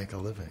will I make a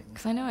living.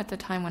 Because I know at the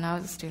time when I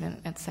was a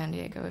student at San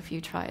Diego, if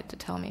you tried to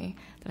tell me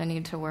that I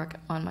needed to work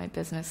on my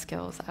business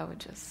skills, I would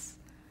just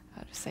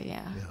say,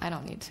 yeah, I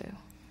don't need to.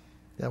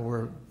 Yeah,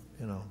 we're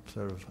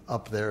sort of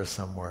up there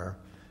somewhere,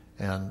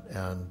 and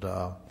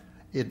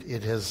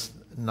it has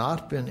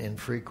not been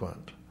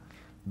infrequent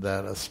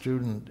that a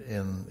student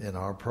in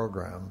our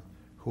program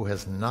who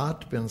has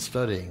not been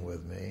studying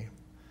with me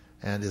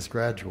and is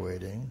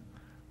graduating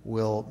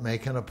will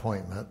make an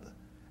appointment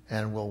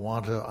and will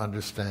want to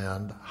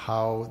understand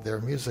how their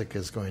music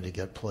is going to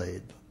get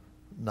played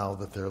now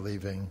that they're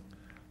leaving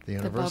the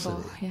university.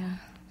 Bubble, yeah.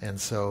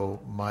 And so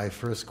my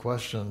first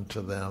question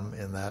to them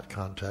in that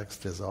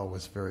context is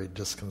always very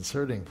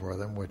disconcerting for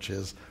them, which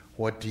is,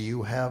 what do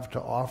you have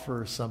to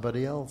offer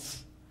somebody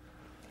else?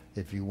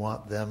 If you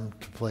want them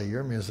to play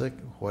your music,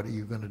 what are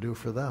you going to do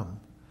for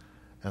them?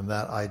 And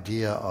that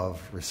idea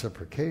of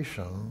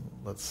reciprocation,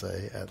 let's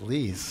say, at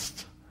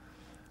least,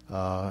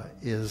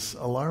 is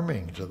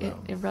alarming to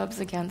them. It rubs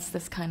against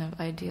this kind of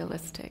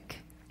idealistic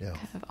kind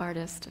of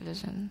artist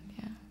vision,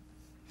 yeah.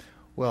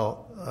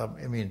 Well,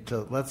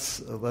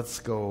 let's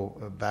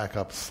go back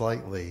up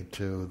slightly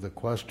to the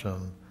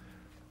question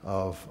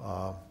of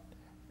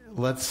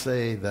let's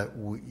say that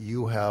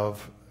you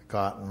have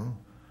gotten,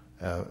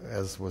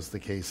 as was the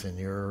case in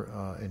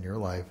your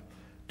life,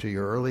 to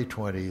your early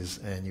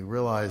 20s, and you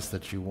realize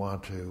that you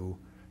want to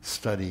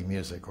study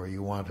music, or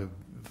you want to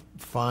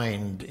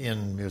find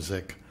in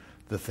music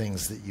the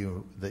things that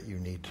you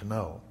need to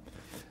know.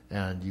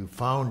 And you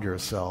found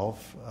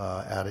yourself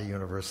at a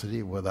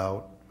university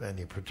without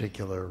any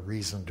particular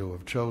reason to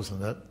have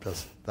chosen it,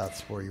 just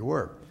that's where you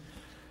were.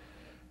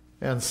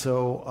 And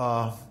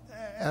so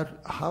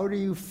how do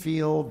you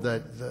feel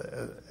that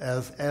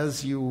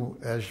as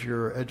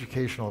your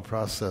educational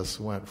process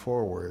went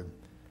forward,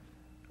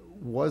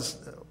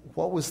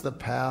 what was the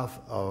path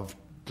of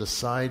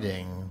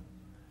deciding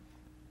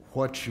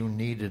what you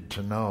needed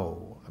to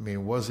know? I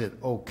mean, was it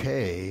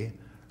okay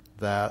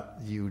that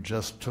you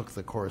just took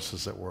the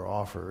courses that were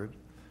offered,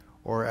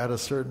 or at a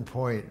certain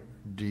point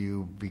do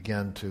you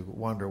begin to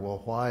wonder,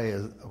 well,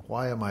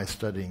 why am I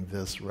studying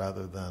this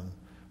rather than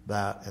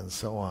that, and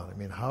so on? I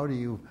mean, how do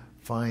you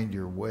find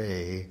your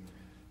way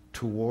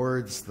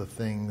towards the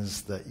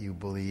things that you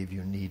believe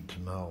you need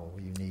to know,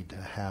 you need to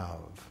have?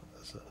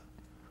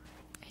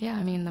 Yeah,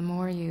 I mean, the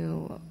more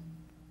you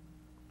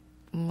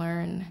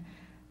learn,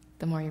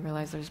 the more you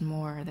realize there's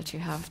more that you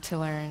have to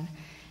learn.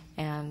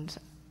 And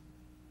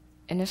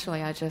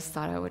initially, I just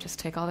thought I would just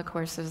take all the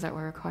courses that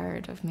were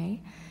required of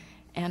me.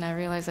 And I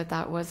realized that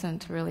that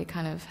wasn't really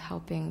kind of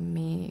helping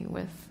me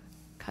with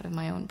kind of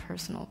my own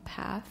personal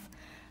path,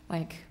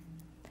 like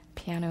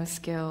piano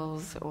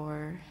skills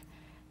or,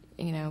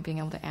 being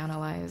able to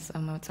analyze a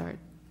Mozart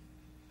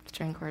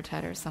string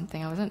quartet or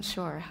something. I wasn't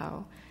sure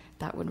how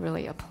that would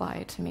really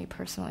apply to me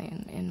personally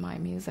in my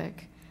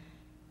music.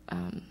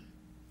 And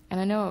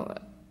I know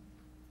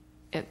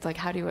it's like,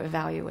 how do you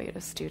evaluate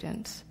a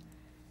student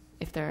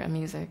if they're a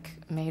music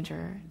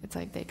major? It's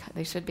like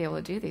they should be able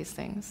to do these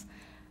things.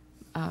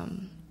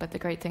 But the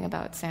great thing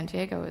about San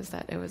Diego is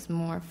that it was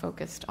more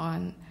focused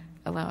on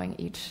allowing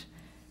each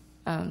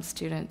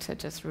student to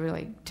just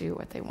really do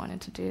what they wanted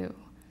to do.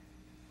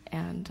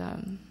 And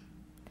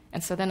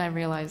so then I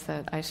realized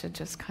that I should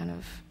just kind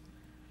of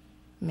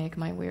make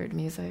my weird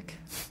music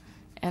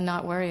and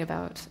not worry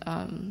about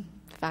the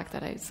fact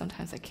that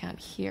sometimes I can't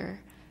hear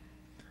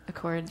a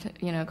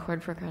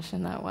chord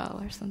progression that well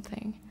or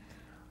something.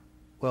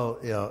 Well,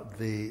 yeah,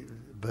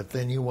 but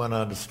then you went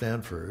on to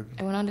Stanford.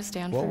 I went on to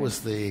Stanford. What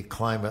was the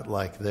climate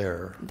like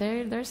there?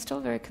 They're still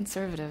very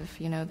conservative.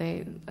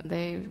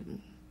 They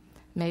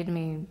made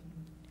me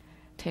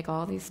take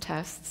all these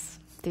tests,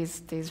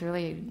 these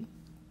really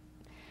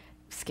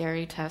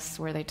scary tests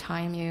where they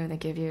time you. They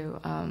give you,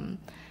 I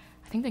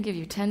think they give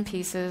you 10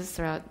 pieces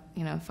throughout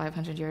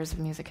 500 years of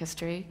music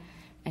history,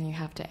 and you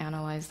have to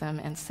analyze them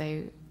and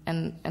say.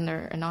 And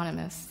they're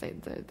anonymous.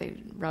 They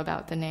rub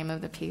out the name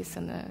of the piece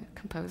and the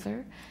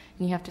composer,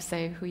 and you have to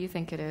say who you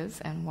think it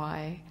is and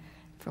why,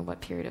 for what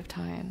period of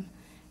time,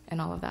 and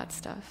all of that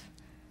stuff.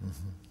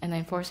 Mm-hmm. And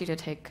they force you to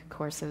take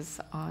courses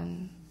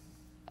on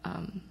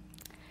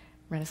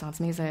Renaissance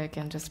music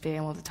and just be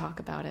able to talk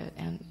about it.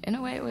 And in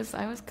a way,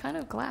 I was kind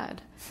of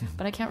glad,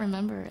 but I can't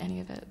remember any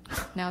of it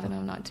now that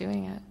I'm not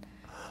doing it.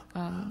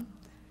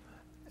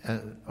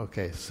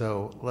 Okay,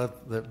 so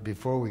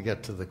before we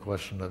get to the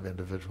question of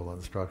individual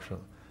instruction,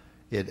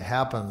 it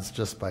happens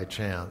just by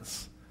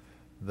chance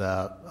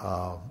that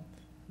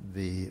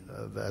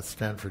that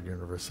Stanford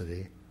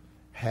University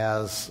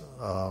has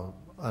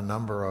a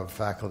number of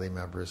faculty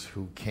members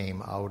who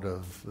came out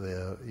of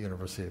the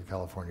University of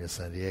California,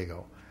 San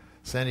Diego.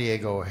 San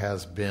Diego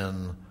has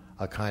been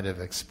a kind of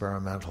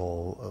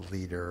experimental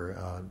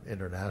leader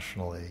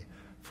internationally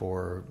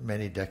for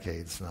many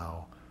decades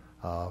now.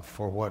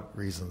 For what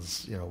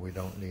reasons, we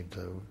don't need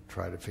to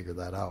try to figure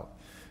that out.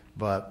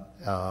 But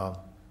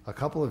a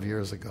couple of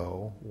years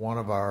ago, one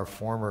of our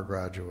former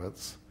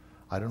graduates,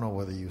 I don't know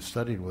whether you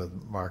studied with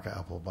Mark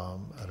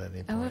Applebaum at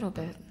any point. A little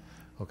bit.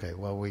 Okay,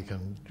 well, we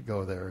can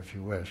go there if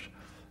you wish.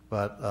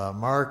 But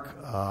Mark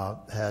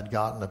had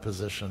gotten a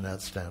position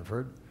at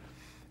Stanford,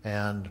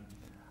 and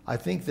I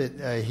think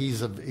that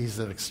he's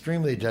an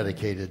extremely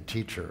dedicated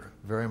teacher,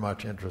 very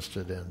much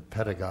interested in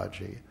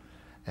pedagogy.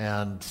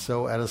 And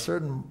so at a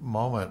certain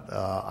moment,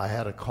 I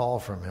had a call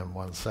from him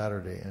one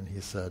Saturday, and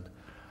he said,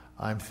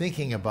 I'm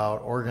thinking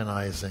about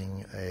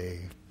organizing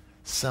a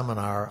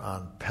seminar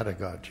on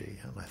pedagogy.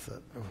 And I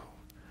thought, oh,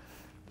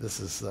 this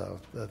is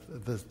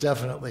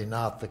definitely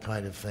not the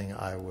kind of thing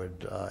I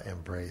would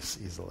embrace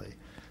easily.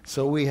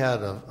 So we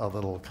had a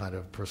little kind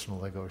of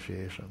personal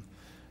negotiation.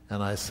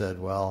 And I said,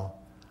 well,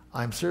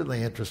 I'm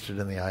certainly interested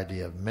in the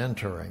idea of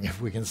mentoring. If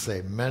we can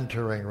say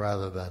mentoring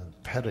rather than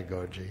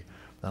pedagogy,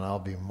 then I'll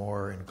be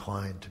more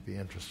inclined to be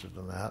interested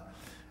in that.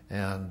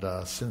 And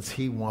since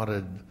he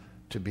wanted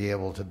to be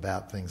able to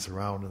bat things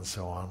around and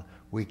so on,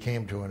 we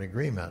came to an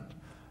agreement.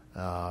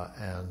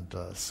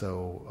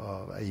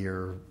 So a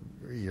year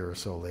or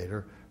so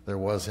later, there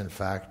was in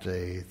fact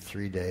a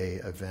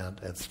 3-day event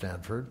at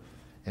Stanford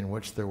in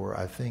which there were,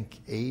 I think,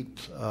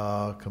 8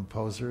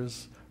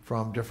 composers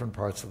from different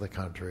parts of the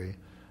country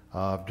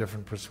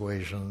different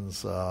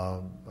persuasions,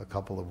 a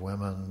couple of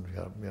women.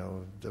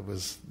 It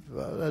was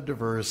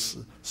a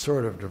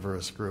sort of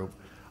diverse group.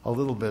 A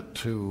little bit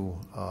too,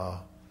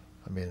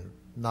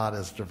 not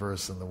as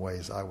diverse in the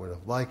ways I would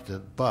have liked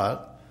it,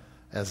 but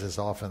as is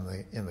often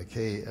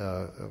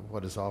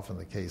what is often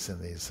the case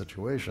in these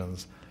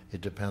situations,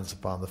 it depends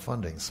upon the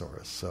funding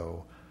source.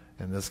 So,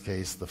 in this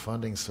case, the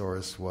funding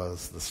source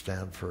was the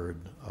Stanford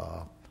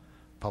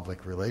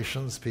public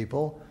relations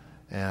people,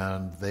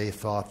 and they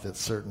thought that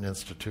certain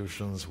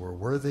institutions were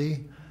worthy,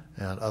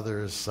 and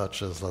others,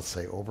 such as, let's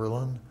say,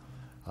 Oberlin,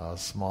 a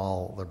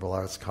small liberal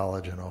arts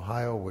college in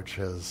Ohio, which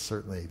has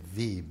certainly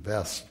the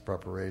best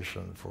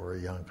preparation for a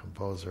young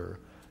composer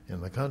in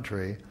the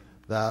country,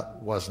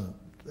 that wasn't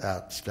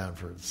at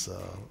Stanford's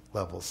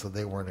level, so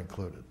they weren't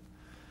included.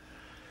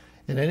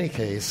 In any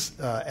case,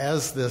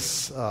 as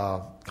this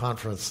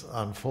conference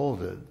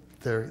unfolded,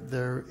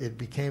 it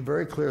became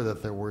very clear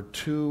that there were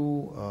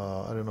two,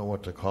 I don't know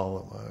what to call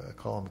them, I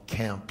call them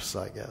camps,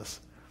 I guess.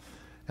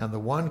 And the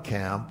one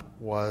camp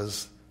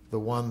was the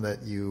one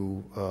that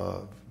you,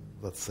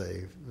 let's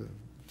say,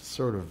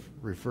 sort of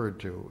referred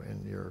to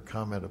in your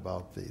comment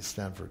about the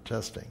Stanford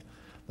testing.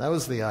 That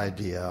was the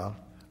idea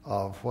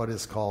of what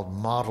is called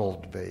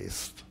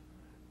modeled-based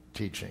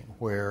teaching,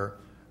 where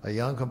a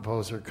young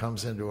composer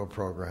comes into a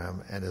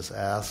program and is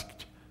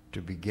asked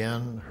to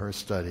begin her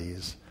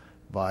studies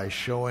by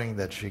showing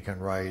that she can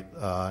write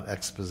an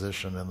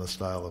exposition in the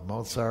style of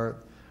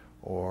Mozart,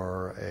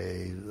 or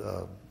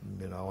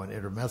an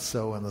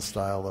intermezzo in the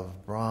style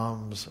of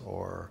Brahms,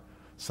 or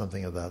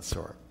something of that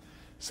sort.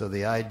 So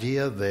the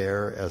idea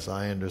there, as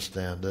I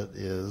understand it,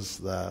 is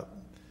that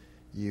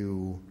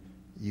you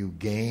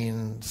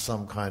gain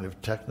some kind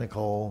of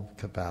technical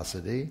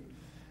capacity,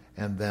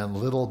 and then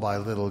little by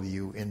little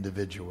you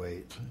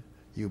individuate.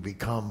 You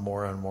become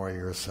more and more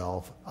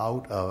yourself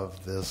out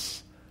of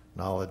this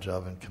knowledge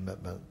of and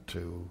commitment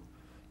to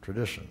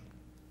tradition.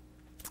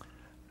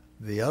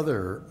 The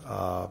other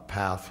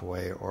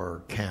pathway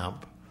or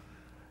camp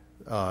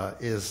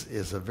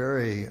is a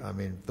very,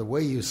 the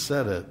way you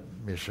said it,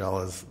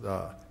 Michelle, is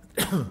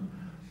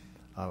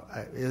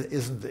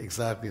isn't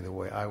exactly the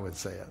way I would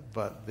say it,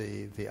 but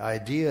the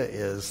idea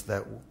is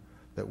that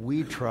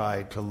we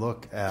try to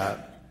look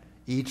at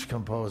each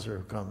composer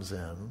who comes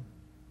in,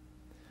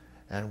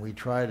 and we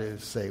try to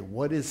say,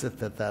 what is it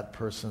that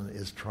person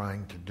is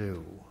trying to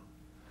do?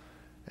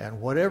 And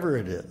whatever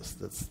it is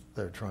that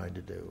they're trying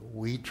to do,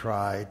 we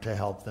try to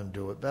help them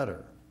do it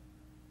better.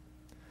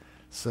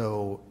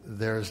 So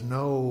there's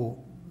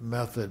no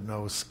method,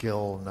 no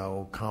skill,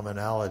 no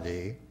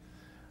commonality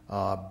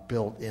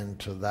built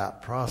into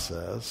that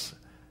process,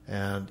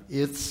 and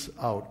its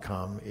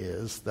outcome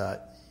is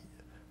that,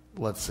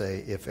 let's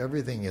say, if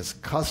everything is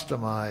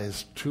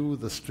customized to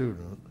the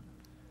student,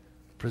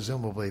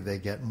 presumably they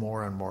get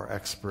more and more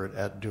expert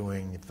at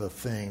doing the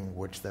thing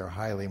which they're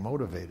highly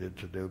motivated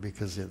to do,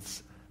 because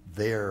it's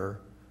their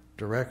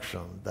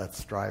direction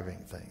that's driving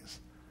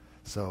things.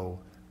 So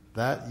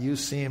that it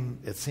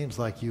seems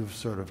like you've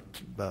sort of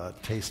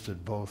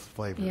tasted both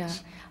flavors. Yeah,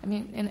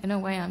 in a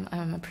way,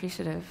 I'm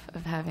appreciative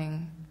of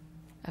having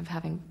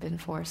been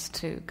forced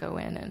to go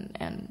in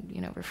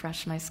and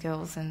refresh my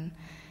skills, and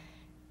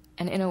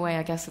in a way,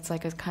 I guess it's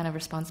like a kind of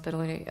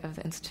responsibility of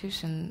the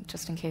institution,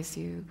 just in case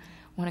you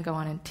want to go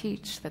on and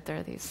teach, that there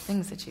are these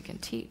things that you can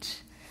teach.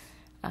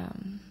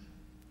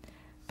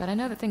 But I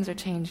know that things are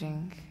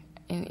changing.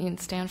 In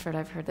Stanford,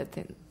 I've heard that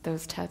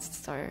those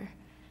tests are.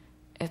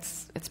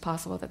 It's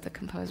possible that the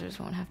composers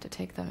won't have to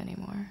take them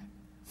anymore,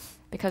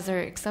 because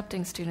they're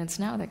accepting students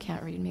now that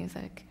can't read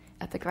music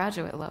at the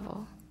graduate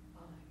level.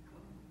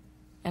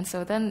 And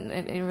so then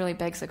it really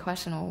begs the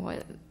question: well,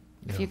 what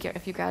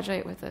if you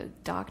graduate with a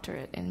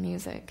doctorate in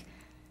music?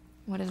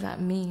 What does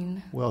that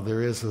mean? Well,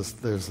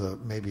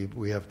 maybe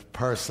we have to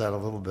parse that a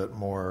little bit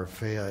more.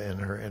 Fea in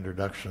her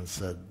introduction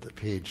said the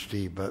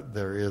PhD, but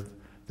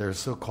there's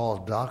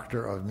so-called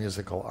Doctor of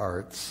Musical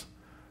Arts,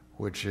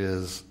 which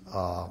is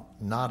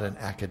not an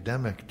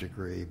academic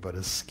degree, but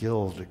a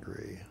skill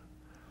degree.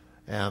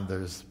 And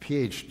there's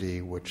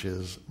PhD, which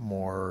is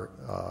more,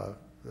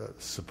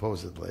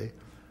 supposedly,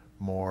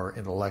 more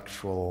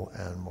intellectual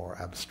and more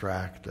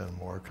abstract and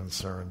more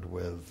concerned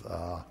with,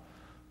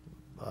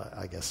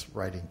 I guess,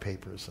 writing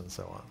papers and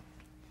so on.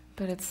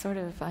 But it's sort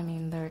of,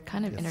 they're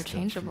kind of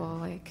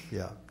interchangeable.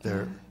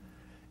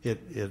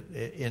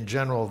 In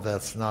general,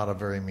 that's not a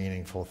very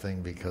meaningful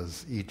thing,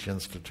 because each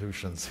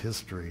institution's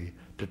history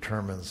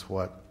determines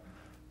what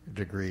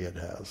degree it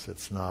has.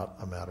 It's not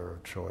a matter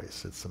of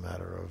choice. It's a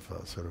matter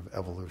of sort of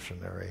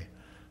evolutionary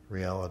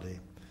reality.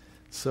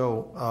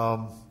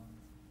 So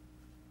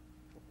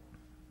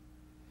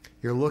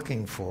you're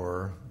looking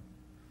for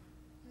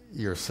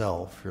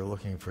yourself, you're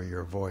looking for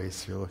your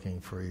voice, you're looking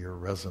for your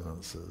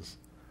resonances.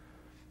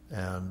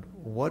 And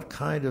what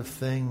kind of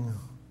thing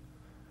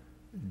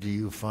do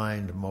you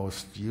find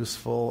most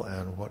useful,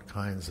 and what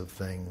kinds of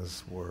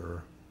things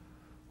were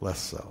less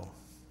so?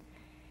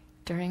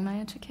 During my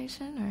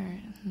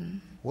education, or?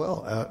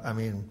 Well,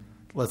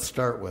 let's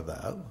start with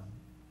that.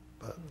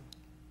 But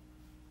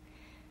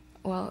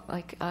Well,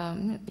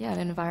 an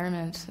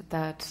environment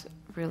that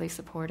really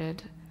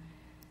supported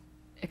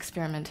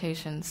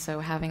experimentation. So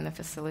having the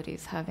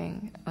facilities,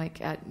 having, like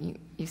at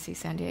UC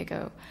San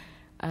Diego,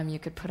 you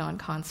could put on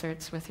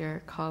concerts with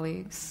your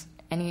colleagues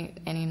any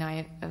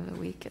night of the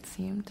week, it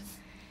seemed.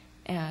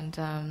 And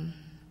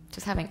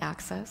just having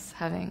access,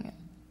 having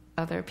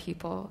other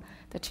people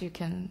that you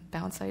can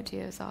bounce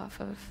ideas off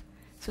of.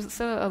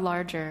 So a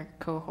larger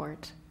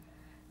cohort,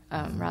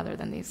 rather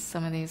than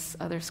some of these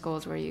other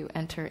schools where you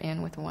enter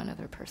in with one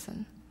other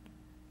person.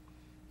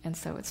 And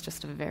so it's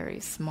just a very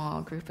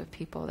small group of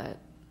people that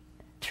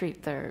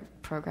treat their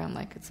program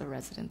like it's a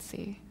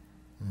residency.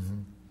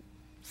 Mm-hmm.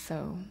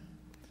 So,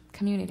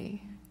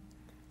 community.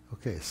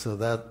 Okay, so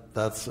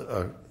that's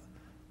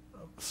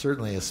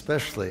certainly,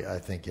 especially I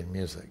think in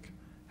music,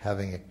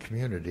 having a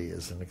community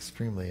is an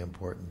extremely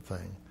important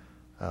thing.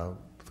 The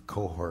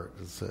cohort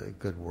is a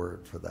good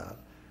word for that.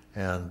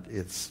 And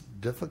it's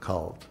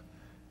difficult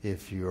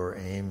if your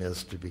aim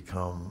is to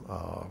become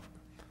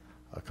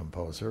a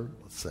composer,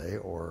 let's say,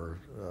 or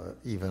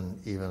even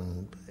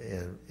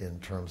in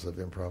terms of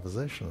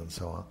improvisation and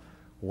so on.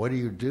 What do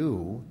you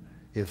do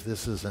if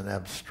this is an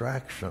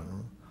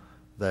abstraction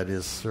that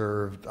is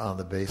served on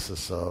the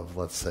basis of,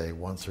 let's say,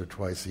 once or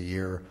twice a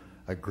year,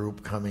 a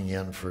group coming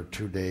in for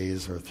 2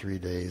 days or 3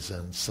 days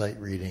and sight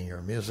reading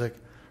your music,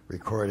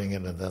 recording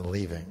it, and then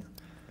leaving?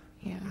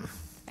 Yeah.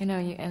 I know,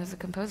 and as a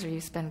composer,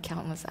 you spend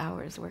countless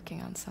hours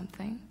working on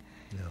something,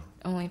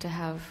 only to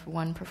have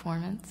one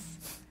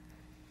performance,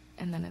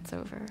 and then it's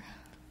over.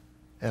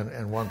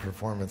 And one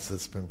performance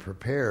that's been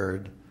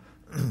prepared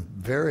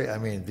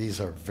these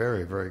are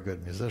very, very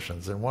good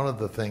musicians. And one of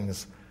the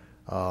things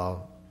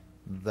that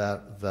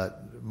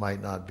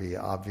might not be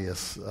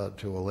obvious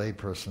to a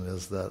layperson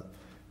is that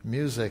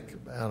music,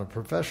 on a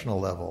professional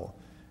level,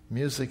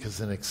 music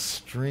is an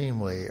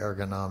extremely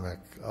ergonomic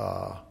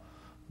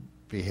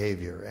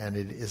behavior, and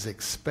it is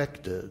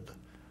expected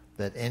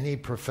that any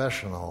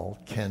professional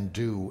can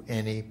do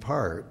any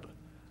part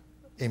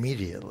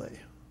immediately.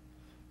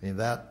 I mean,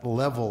 that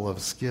level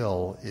of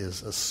skill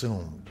is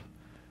assumed.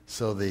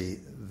 So the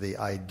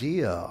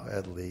idea,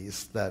 at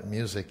least, that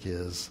music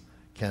is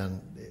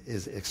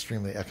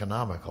extremely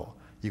economical.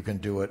 You can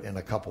do it in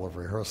a couple of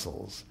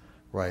rehearsals,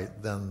 right?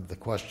 Then the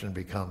question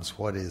becomes,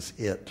 what is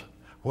it?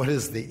 What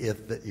is the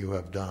it that you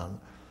have done?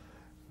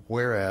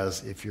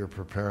 Whereas if you're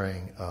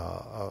preparing,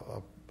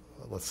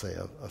 let's say,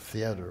 a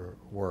theater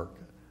work,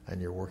 and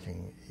you're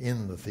working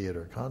in the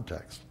theater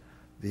context,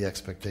 the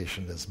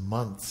expectation is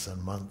months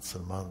and months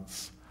and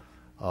months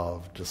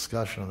of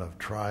discussion, of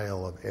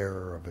trial, of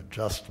error, of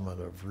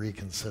adjustment, of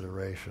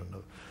reconsideration,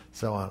 of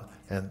so on.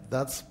 And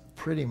that's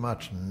pretty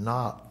much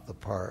not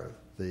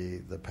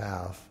the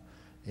path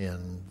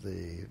in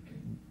the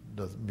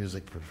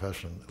music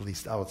profession, at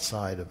least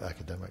outside of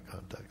academic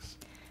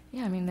context.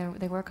 Yeah, I mean,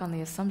 they work on the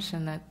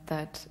assumption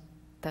that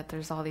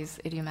there's all these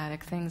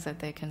idiomatic things that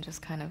they can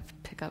just kind of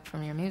pick up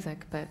from your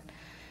music, but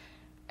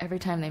every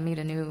time they meet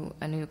a new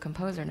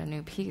composer and a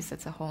new piece,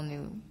 it's a whole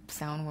new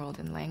sound world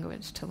and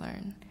language to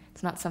learn.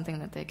 It's not something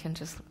that they can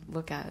just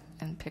look at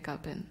and pick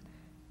up in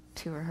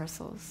 2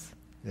 rehearsals.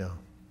 Yeah,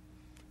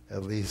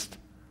 at least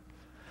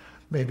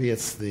maybe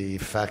it's the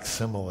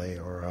facsimile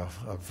or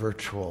a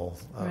virtual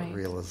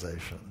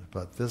realization.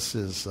 But this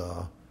is,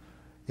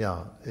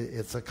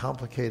 it's a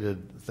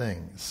complicated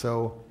thing.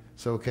 So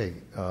okay,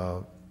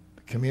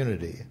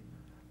 community,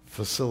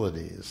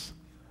 facilities.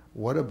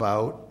 What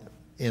about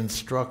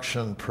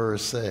instruction per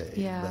se?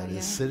 That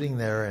is sitting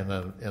there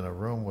in a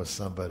room with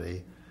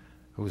somebody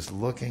who's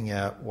looking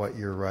at what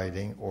you're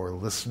writing or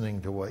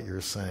listening to what you're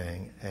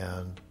saying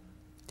and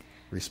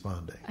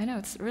responding. I know,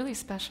 it's really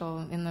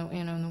special in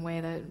the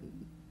way that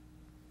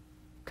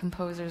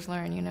composers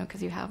learn,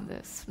 because you have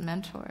this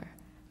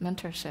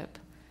mentorship.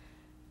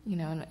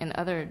 In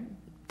other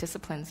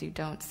disciplines, you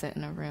don't sit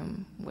in a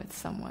room with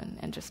someone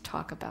and just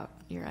talk about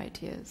your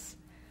ideas.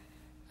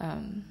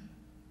 I've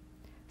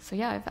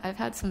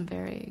had some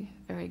very,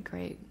 very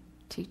great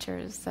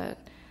teachers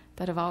that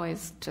have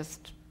always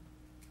just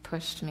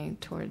pushed me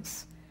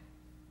towards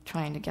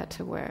trying to get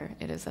to where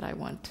it is that I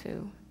want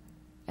to,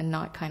 and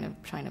not kind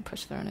of trying to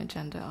push their own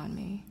agenda on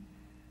me.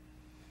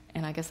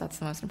 And I guess that's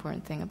the most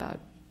important thing about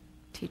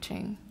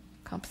teaching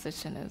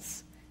composition,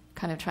 is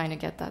kind of trying to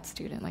get that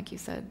student, like you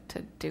said,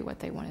 to do what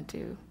they want to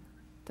do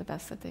the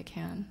best that they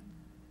can.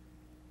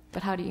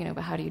 But how do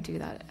you do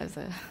that as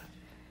a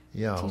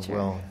teacher?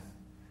 Well,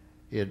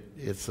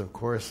 it's of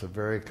course a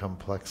very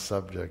complex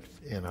subject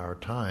in our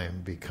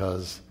time,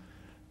 because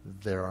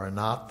there are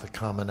not the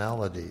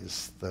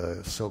commonalities,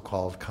 the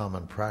so-called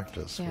common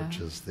practice,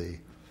 which is the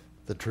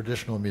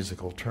traditional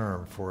musical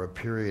term for a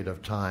period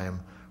of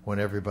time when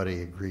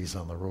everybody agrees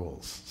on the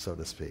rules, so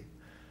to speak.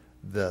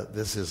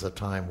 This is a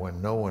time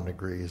when no one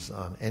agrees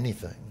on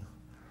anything,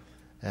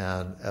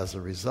 and as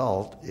a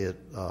result, the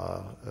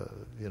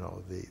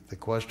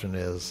question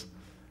is,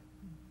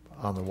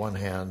 on the one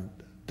hand,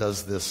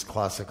 does this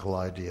classical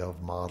idea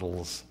of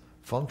models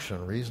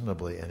function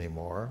reasonably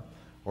anymore,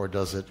 or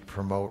does it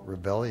promote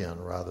rebellion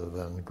rather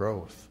than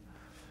growth?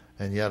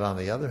 And yet, on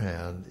the other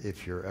hand,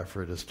 if your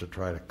effort is to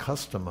try to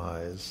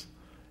customize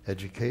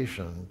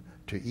education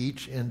to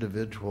each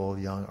individual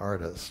young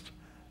artist,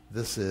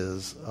 this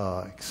is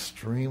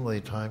extremely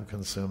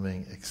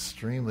time-consuming,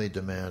 extremely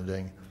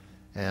demanding,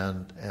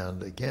 and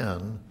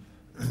again,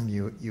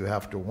 you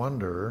have to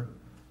wonder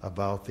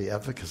about the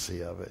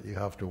efficacy of it. You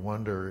have to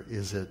wonder,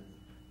 is it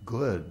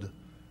good?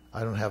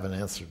 I don't have an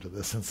answer to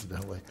this,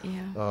 incidentally.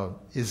 Yeah.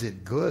 Is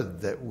it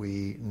good that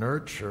we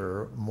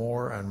nurture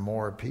more and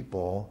more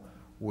people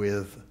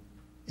with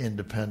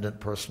independent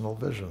personal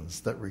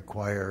visions that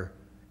require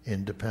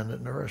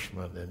independent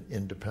nourishment and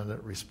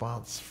independent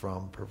response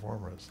from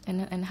performers?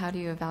 And how do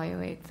you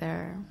evaluate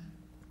their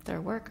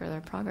work or their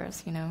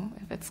progress,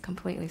 if it's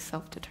completely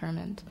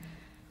self-determined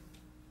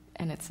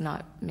and it's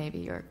not maybe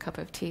your cup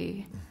of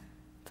tea?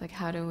 It's like,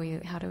 how do we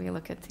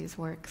look at these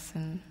works?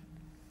 And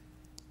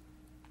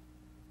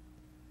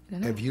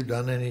have you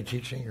done any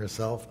teaching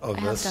yourself of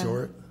this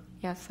sort?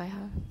 Yes, I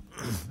have.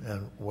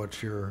 And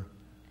what's your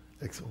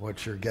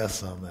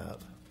guess on that?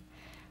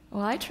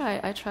 Well, I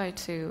try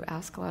to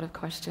ask a lot of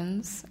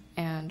questions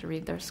and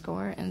read their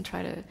score and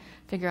try to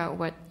figure out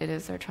what it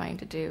is they're trying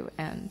to do,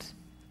 and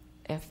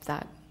if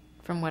that,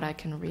 from what I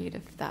can read,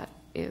 if that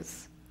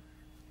is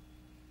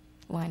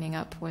lining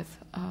up with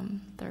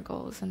their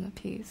goals in the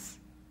piece.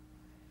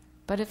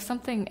 But if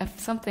something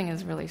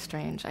is really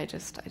strange, I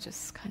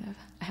just kind of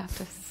have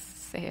to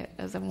say it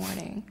as a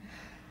warning.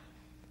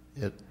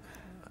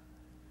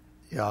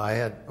 Yeah, I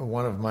had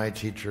one of my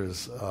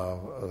teachers,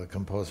 a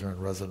composer in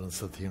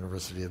residence at the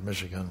University of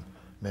Michigan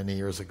many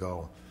years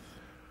ago,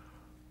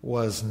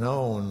 was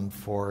known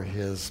for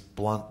his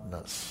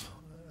bluntness.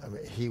 I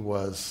mean, he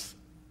was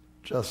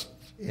just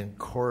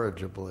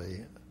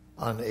incorrigibly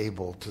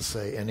unable to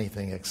say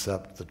anything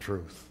except the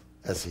truth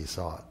as he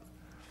saw it.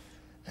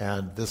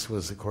 And this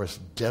was, of course,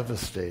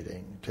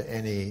 devastating to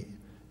any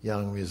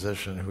young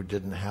musician who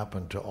didn't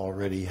happen to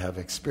already have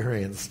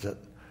experienced it.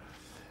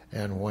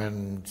 And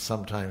when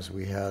sometimes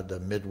we had a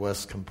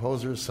Midwest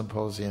Composers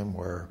Symposium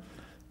where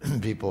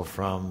people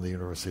from the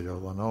University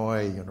of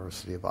Illinois,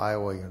 University of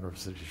Iowa,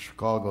 University of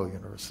Chicago,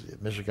 University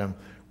of Michigan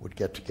would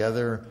get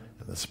together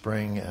in the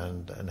spring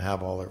and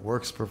have all their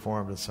works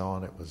performed and so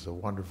on. It was a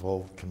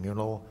wonderful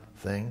communal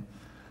thing.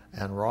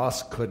 And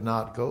Ross could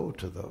not go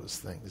to those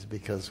things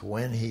because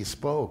when he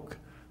spoke,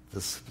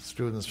 the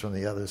students from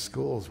the other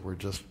schools were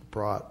just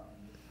brought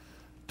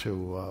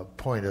to a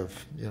point of,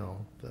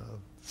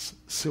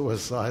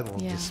 suicidal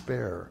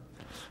despair.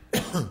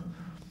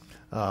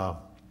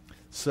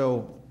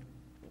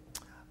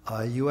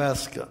 You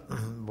ask,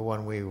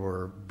 when we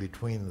were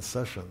between the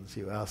sessions,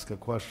 you ask a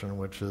question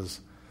which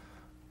is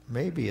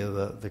maybe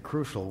the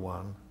crucial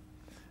one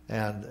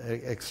and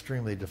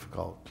extremely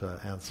difficult to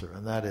answer,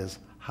 and that is,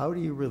 how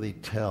do you really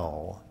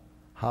tell,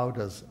 how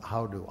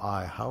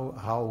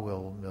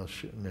will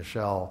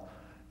Michelle,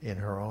 in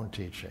her own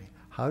teaching,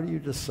 how do you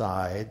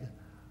decide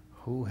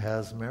who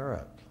has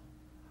merit?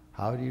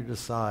 How do you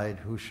decide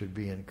who should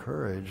be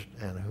encouraged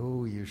and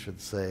who you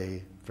should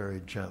say very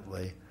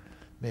gently,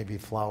 maybe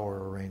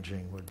flower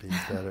arranging would be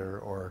better,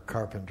 or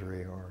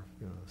carpentry, or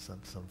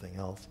something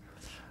else?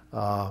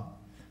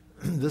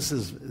 This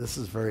is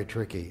very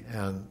tricky,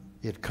 and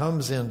it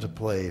comes into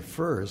play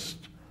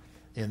first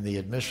in the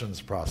admissions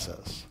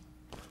process.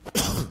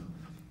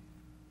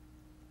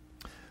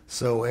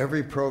 So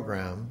every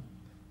program,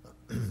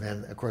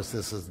 and of course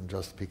this isn't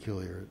just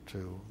peculiar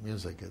to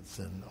music, it's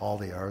in all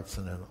the arts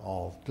and in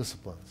all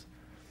disciplines.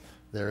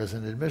 There is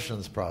an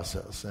admissions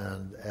process,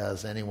 and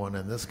as anyone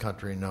in this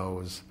country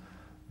knows,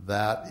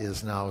 that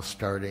is now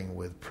starting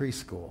with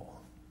preschool.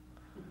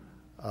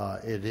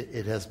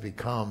 It has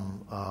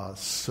become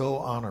so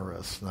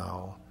onerous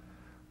now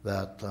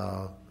that,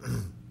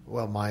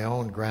 my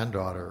own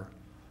granddaughter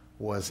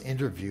was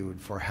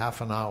interviewed for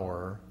half an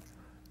hour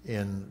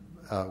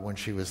when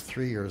she was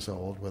 3 years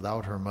old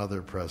without her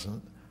mother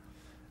present,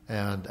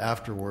 and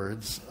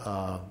afterwards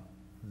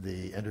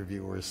the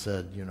interviewer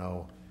said,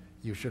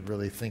 you should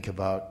really think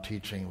about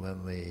teaching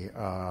Lindley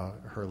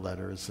her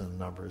letters and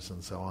numbers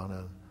and so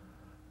on,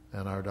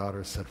 and our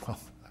daughter said, well,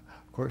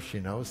 of course she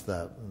knows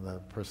that, and the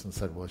person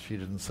said, well, she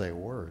didn't say a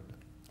word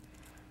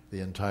the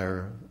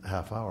entire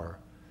half hour.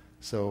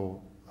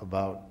 So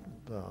about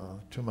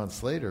 2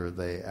 months later,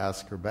 they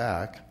asked her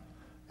back,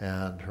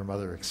 and her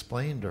mother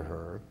explained to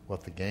her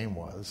what the game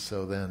was.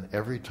 So then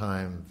every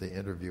time the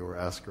interviewer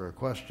asked her a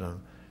question,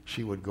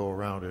 she would go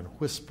around and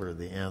whisper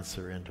the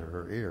answer into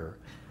her ear,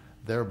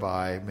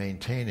 thereby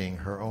maintaining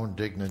her own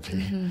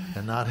dignity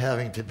and not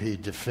having to be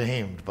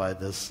defamed by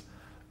this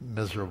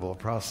miserable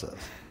process.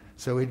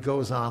 So it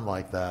goes on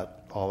like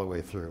that all the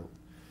way through.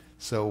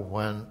 So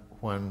when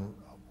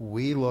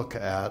we look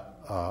at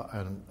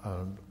an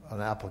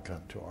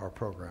applicant to our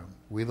program,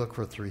 we look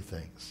for three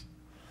things.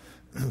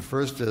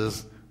 First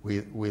is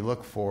we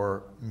look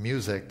for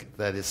music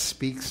that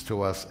speaks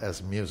to us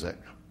as music.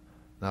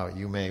 Now,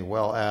 you may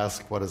well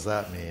ask, what does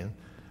that mean?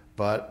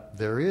 But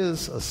there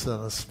is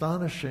an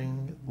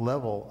astonishing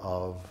level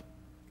of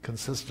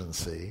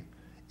consistency,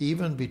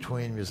 even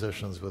between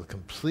musicians with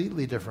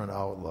completely different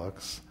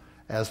outlooks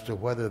as to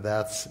whether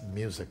that's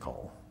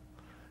musical.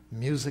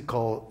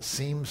 Musical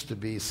seems to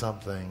be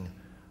something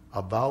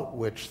about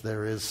which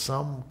there is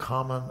some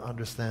common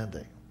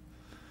understanding.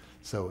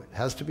 So it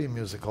has to be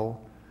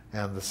musical.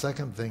 And the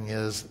second thing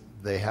is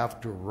they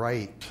have to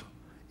write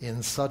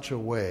in such a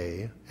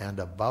way and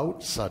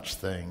about such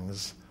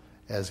things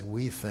as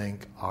we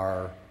think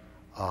are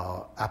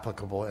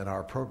applicable in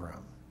our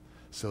program.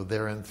 So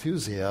their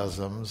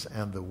enthusiasms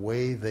and the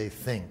way they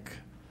think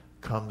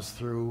comes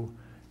through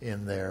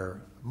in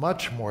their,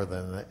 much more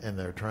than in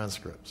their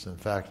transcripts. In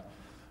fact,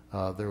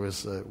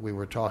 we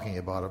were talking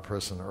about a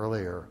person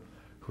earlier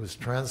whose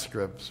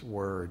transcripts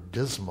were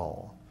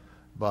dismal,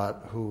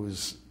 but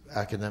whose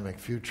academic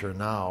future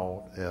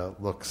now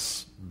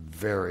looks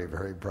very,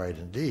 very bright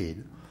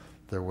indeed.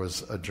 There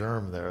was a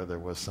germ there. There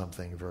was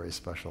something very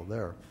special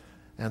there.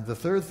 And the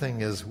third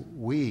thing is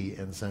we,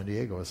 in San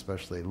Diego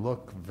especially,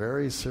 look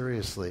very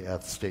seriously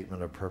at the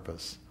statement of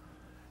purpose.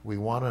 We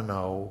want to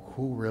know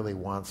who really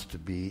wants to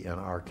be in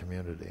our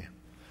community,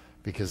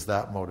 because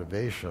that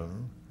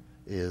motivation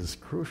is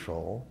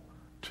crucial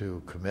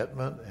to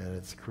commitment, and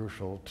it's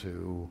crucial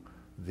to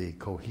the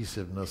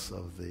cohesiveness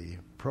of the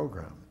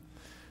program.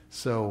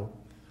 So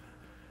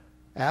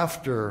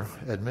after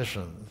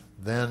admission,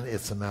 then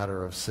it's a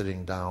matter of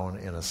sitting down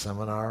in a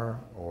seminar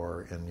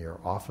or in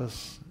your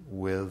office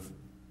with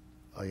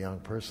a young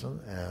person,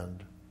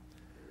 and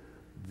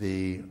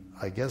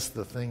I guess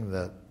the thing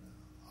that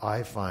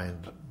I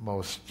find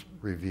most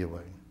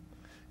revealing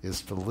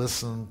is to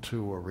listen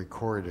to a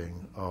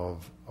recording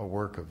of a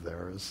work of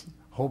theirs,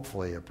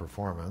 hopefully a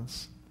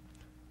performance,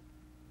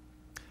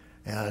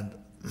 and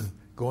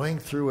going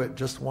through it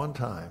just one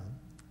time,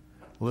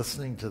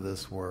 listening to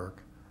this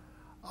work,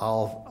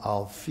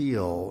 I'll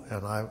feel,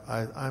 and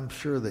I'm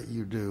sure that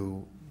you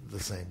do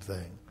the same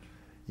thing.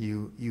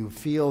 You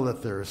feel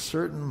that there are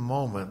certain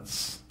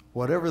moments,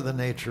 whatever the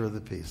nature of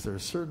the piece, there are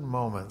certain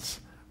moments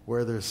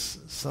where there's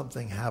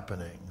something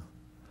happening.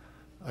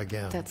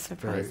 Again, that's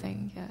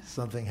surprising, yes.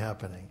 Something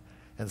happening.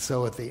 And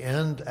so at the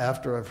end,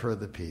 after I've heard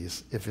the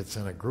piece, if it's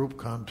in a group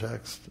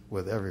context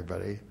with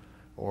everybody,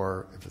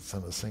 or if it's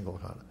in a single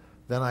context,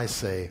 then I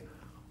say,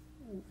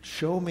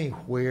 show me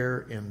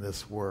where in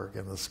this work,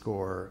 in the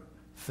score,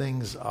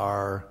 things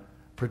are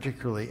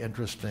particularly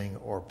interesting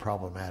or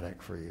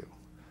problematic for you.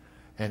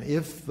 And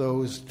if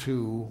those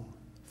two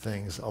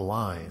things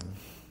align,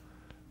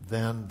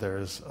 then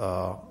there's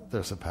a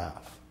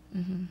path.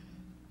 Mm-hmm.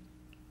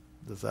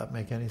 Does that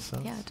make any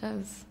sense? Yeah, it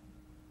does.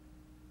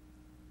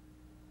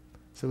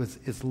 So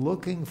it's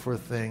looking for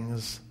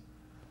things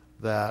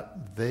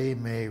that they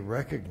may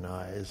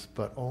recognize,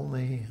 but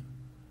only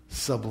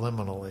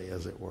subliminally,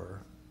 as it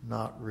were,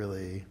 not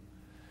really,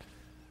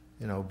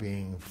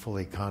 being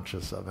fully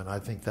conscious of. And I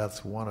think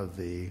that's one of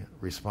the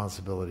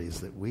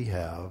responsibilities that we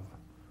have,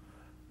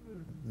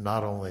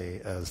 not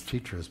only as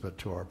teachers, but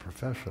to our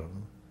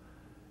profession,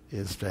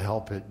 is to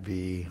help it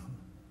be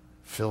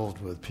filled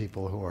with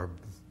people who are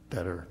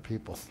better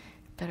people.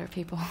 Better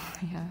people,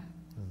 yeah.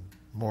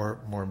 More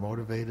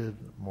motivated,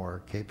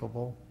 more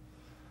capable,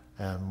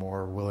 and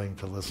more willing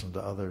to listen to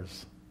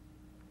others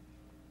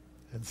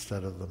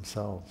instead of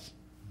themselves.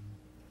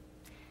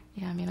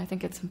 Yeah, I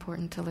think it's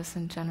important to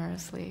listen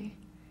generously,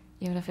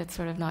 even if it's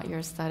sort of not your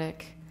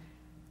aesthetic,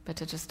 but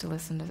to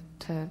listen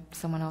to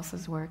someone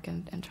else's work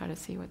and try to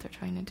see what they're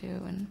trying to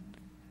do, and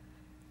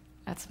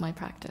that's my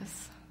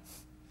practice.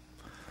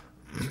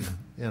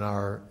 In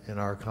our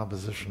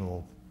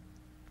compositional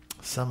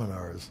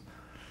seminars,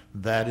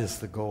 that is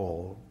the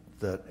goal,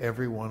 that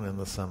everyone in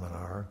the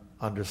seminar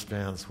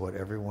understands what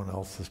everyone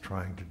else is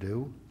trying to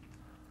do,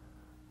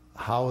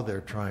 how they're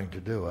trying to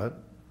do it,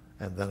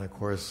 and then, of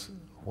course,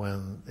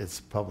 when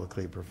it's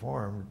publicly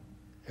performed,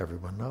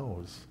 everyone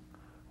knows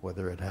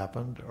whether it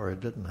happened or it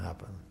didn't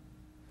happen.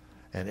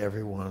 And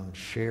everyone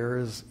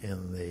shares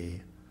in the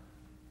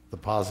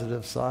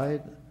positive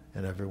side,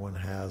 and everyone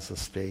has a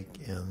stake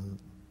in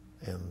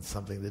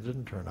something that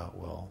didn't turn out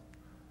well,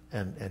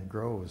 and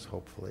grows,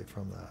 hopefully,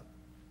 from that.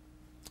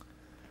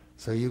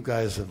 So you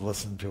guys have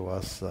listened to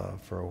us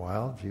for a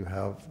while. Do you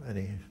have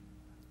any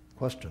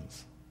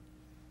questions?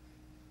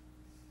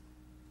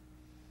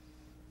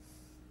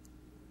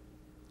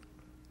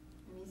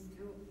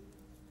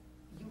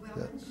 You were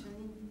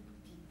mentioning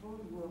people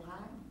who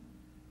are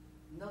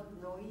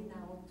not knowing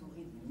how to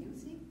read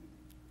music?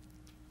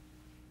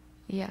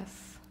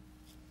 Yes.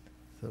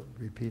 So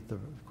repeat the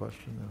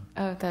question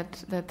now. Oh,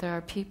 that there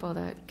are people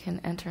that can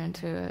enter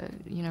into a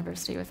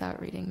university without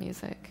reading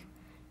music.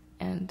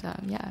 And,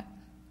 yeah.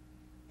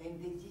 And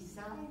they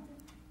decide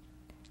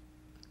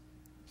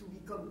to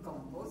become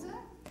composer?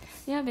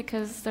 Yeah,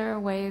 because there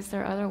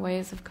are other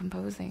ways of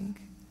composing.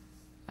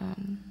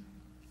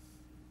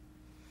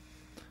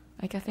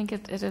 I think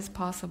it is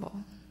possible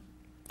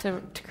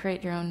to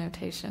create your own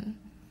notation.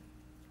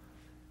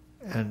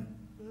 And,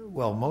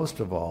 well, most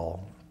of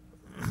all,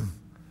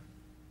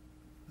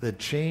 the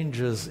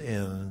changes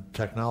in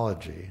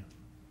technology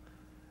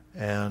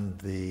and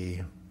the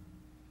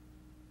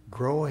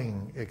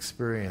growing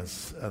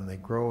experience and the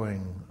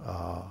growing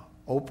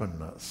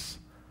openness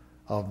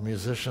of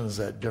musicians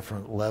at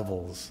different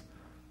levels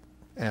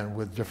and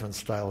with different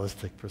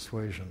stylistic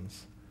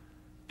persuasions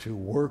to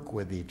work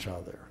with each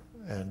other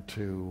and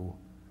to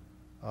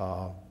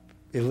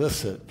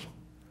elicit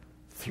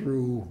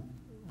through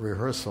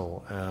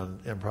rehearsal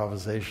and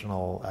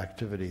improvisational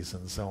activities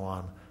and so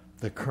on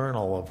the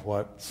kernel of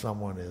what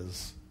someone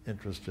is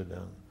interested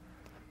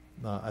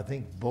in. I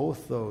think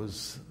both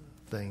those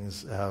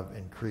things have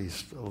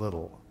increased a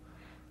little.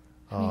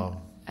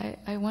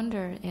 I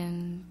wonder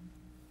in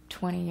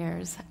 20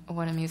 years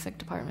what a music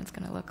department's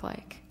going to look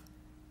like.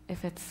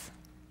 If it's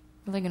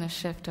really going to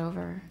shift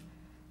over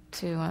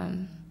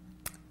to,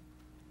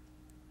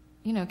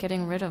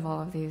 getting rid of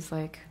all of these,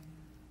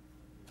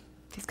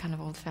 these kind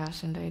of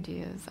old-fashioned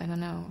ideas, I don't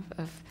know,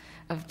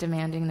 of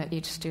demanding that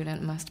each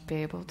student must be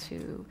able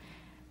to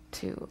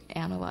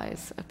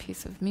analyze a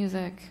piece of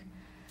music,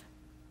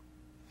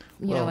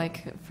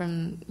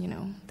 from,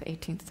 the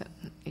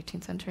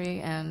 18th century,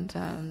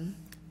 and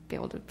be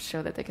able to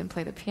show that they can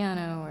play the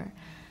piano, or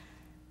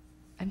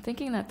I'm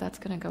thinking that that's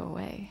going to go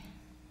away.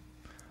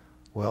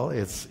 Well,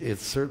 it's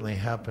certainly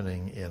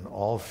happening in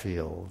all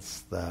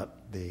fields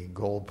that the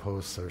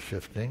goalposts are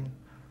shifting.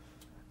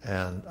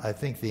 And I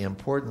think the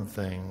important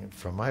thing,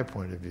 from my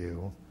point of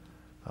view,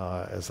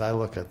 as I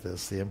look at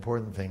this, the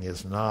important thing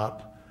is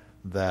not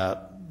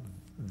that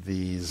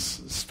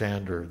these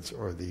standards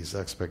or these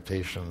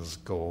expectations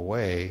go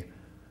away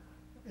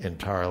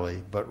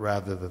entirely, but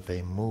rather that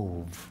they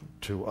move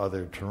to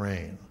other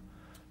terrain,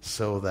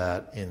 so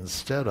that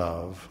instead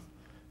of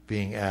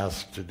being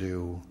asked to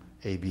do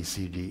A, B,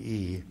 C, D,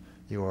 E,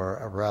 you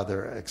are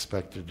rather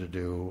expected to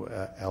do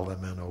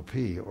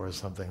LMNOP or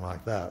something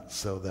like that,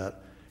 so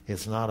that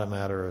it's not a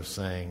matter of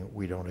saying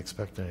we don't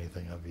expect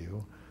anything of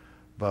you,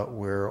 but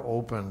we're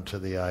open to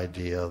the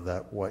idea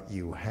that what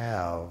you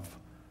have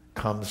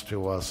comes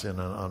to us in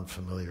an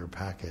unfamiliar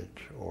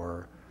package,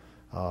 or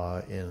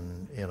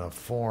in a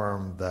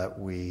form that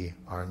we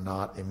are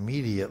not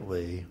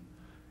immediately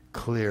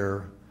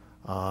clear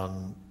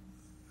on,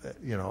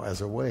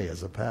 as a way,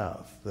 as a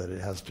path, that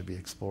it has to be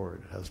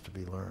explored, it has to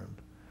be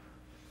learned.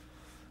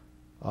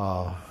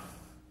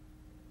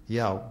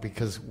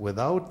 Because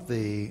without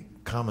the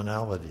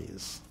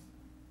commonalities,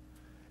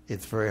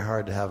 it's very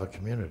hard to have a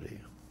community.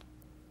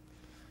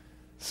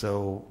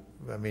 So,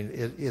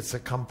 it's a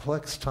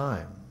complex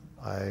time.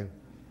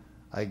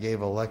 I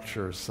gave a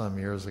lecture some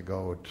years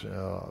ago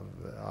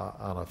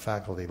on a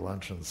faculty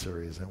luncheon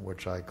series in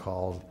which I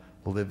called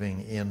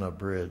Living in a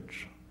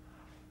Bridge.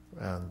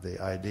 And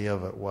the idea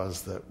of it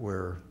was that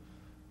we're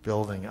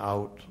building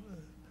out,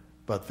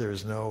 but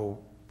there's no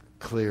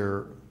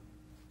clear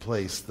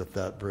place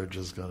that bridge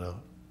is going to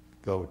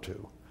go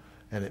to.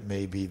 And it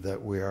may be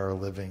that we are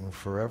living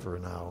forever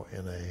now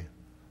in a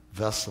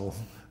vessel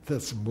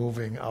that's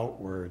moving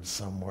outward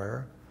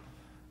somewhere.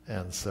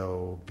 And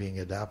so being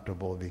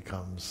adaptable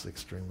becomes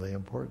extremely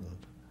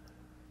important.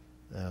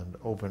 And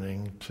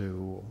opening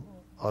to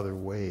other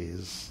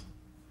ways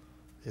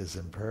is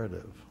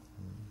imperative.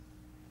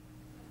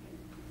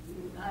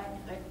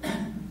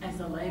 As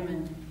a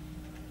layman,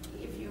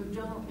 if you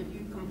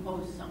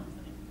compose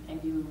something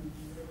and you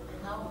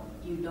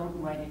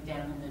don't write it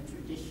down in the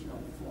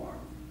traditional form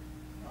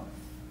of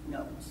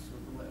notes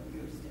or whatever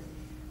yours did,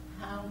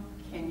 how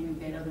can you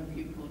get other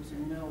people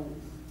to know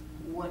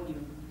what you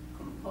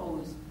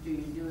composed? Do you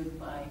do it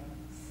by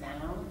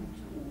sound,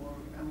 or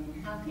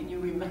how can you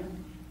remember?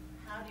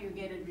 How do you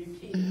get it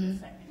repeated a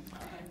second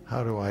time?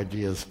 How do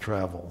ideas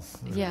travel?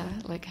 Yeah,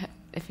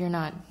 if you're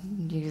not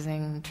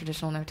using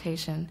traditional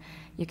notation,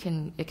 it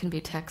can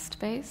be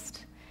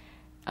text-based.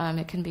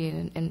 It can be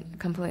in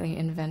completely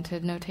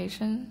invented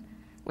notation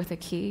with a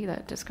key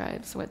that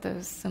describes what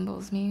those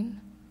symbols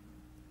mean.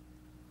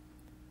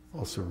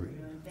 Also, you're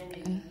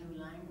inventing a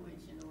new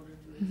language in order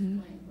to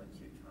explain what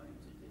you're trying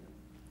to do.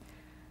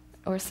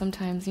 Or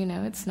sometimes,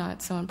 it's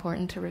not so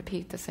important to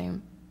repeat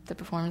the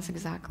performance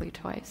exactly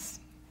twice.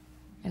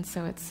 And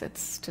so it's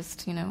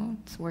just,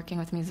 it's working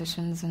with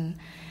musicians and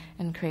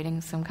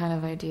creating some kind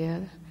of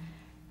idea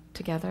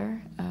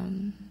together,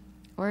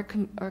 or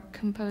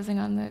composing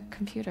on the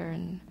computer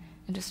and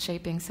just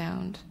shaping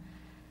sound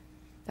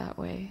that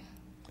way.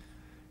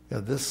 Yeah,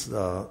 this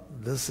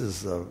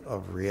is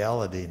of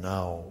reality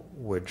now,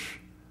 which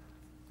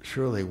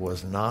surely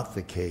was not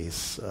the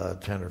case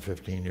 10 or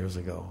 15 years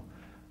ago,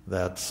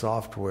 that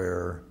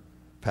software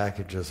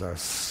packages are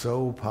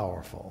so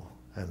powerful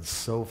and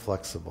so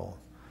flexible.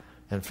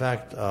 In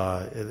fact,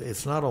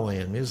 it's not only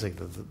in music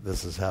that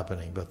this is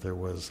happening, but there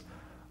was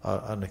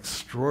an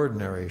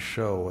extraordinary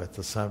show at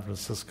the San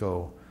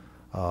Francisco,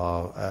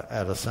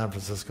 at a San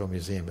Francisco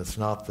museum. It's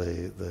not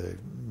the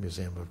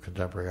Museum of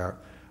Contemporary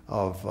Art,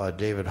 of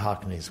David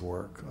Hockney's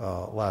work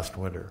last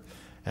winter.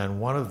 And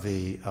one of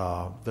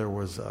there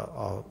was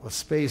a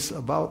space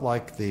about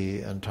like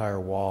the entire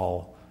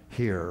wall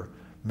here,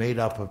 made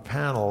up of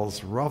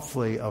panels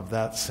roughly of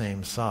that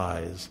same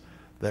size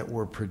that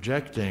were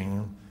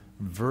projecting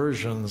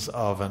versions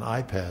of an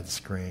iPad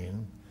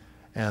screen,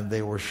 and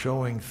they were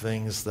showing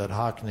things that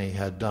Hockney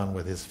had done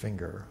with his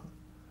finger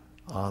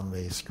on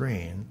the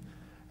screen,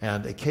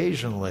 And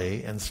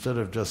occasionally, instead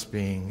of just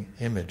being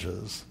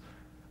images,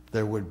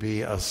 there would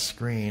be a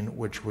screen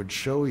which would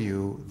show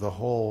you the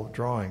whole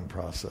drawing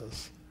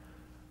process,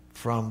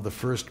 from the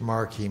first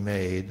mark he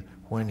made,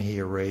 when he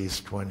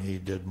erased, when he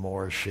did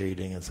more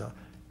shading and so on.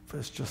 It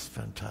was just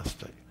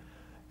fantastic.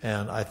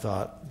 And I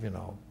thought,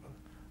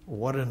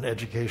 what an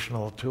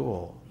educational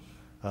tool.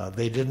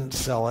 They didn't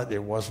sell it.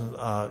 It wasn't,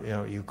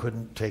 you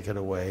couldn't take it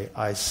away.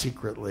 I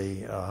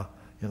secretly,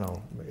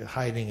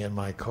 hiding in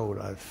my coat,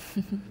 I've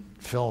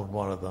filmed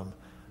one of them.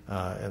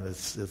 And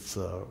it's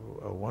a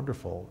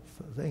wonderful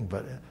thing.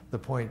 But the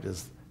point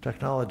is,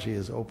 technology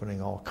is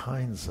opening all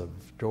kinds of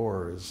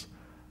doors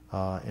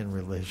in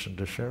relation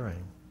to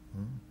sharing.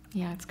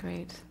 Yeah, it's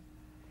great.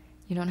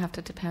 You don't have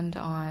to depend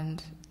on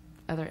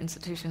other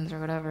institutions or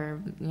whatever,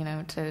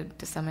 to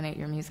disseminate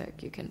your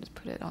music. You can just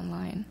put it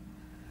online.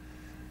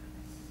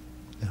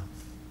 Yeah.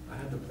 I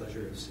had the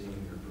pleasure of seeing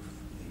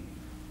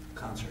the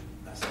concert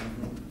last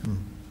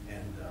evening,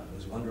 and it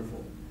was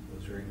wonderful. It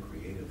was very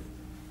creative.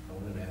 I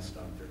wanted to ask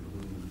Dr.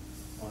 Liu,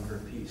 on her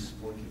piece,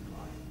 Porcupine,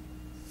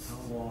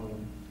 how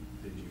long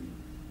did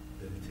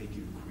it take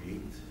you to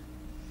create?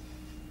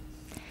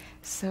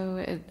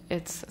 So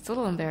it's a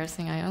little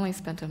embarrassing. I only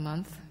spent a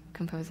month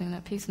composing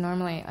that piece.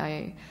 Normally,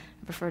 I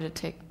prefer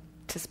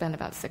to spend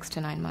about 6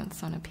 to 9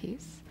 months on a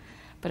piece.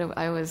 But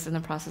I was in the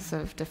process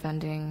of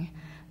defending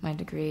my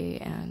degree,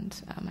 and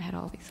I had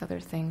all these other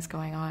things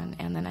going on.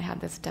 And then I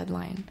had this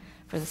deadline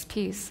for this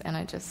piece, and I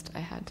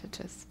had to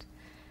just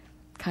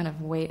kind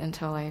of wait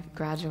until I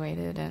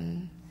graduated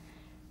and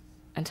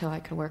until I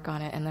could work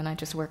on it. And then I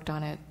just worked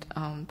on it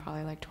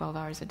probably like 12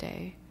 hours a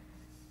day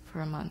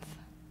for a month.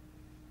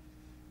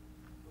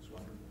 It was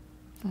wonderful.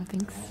 Oh,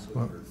 thanks. And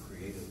also your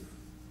creative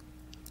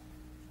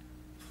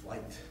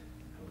flight.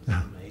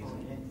 That was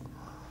amazing.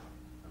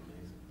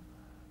 Amazing.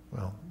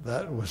 Well,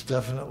 that was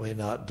definitely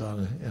not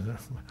done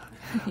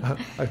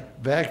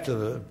back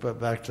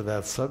to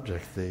that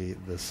subject,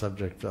 the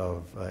subject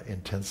of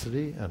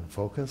intensity and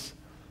focus.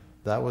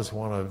 That was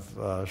one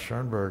of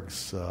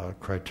Schoenberg's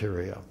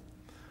criteria,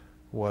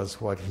 was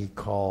what he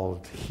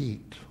called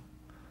heat.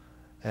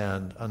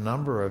 And a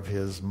number of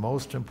his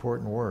most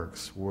important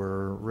works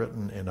were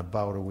written in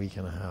about a week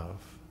and a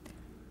half.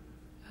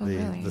 Oh,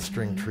 really? The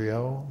string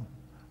trio,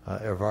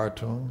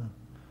 Erwartung,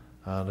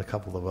 and a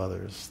couple of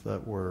others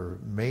that were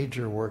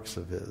major works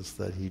of his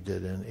that he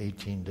did in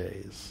 18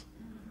 days.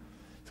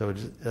 So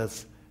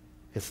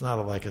it's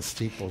not like a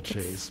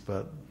steeplechase,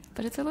 but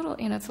it's a little,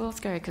 it's a little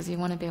scary because you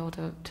want to be able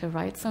to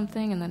write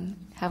something and then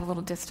have a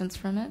little distance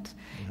from it,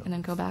 and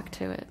then go back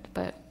to it.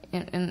 But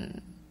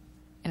in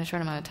a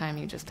short amount of time,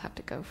 you just have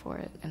to go for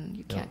it, and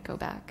you can't go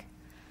back.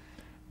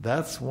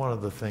 That's one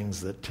of the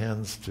things that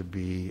tends to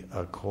be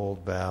a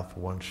cold bath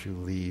once you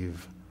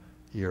leave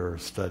your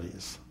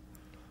studies.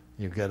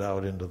 You get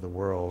out into the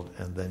world,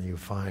 and then you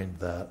find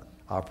that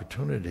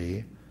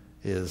opportunity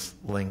is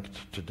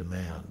linked to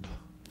demand.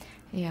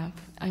 Yeah,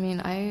 I mean,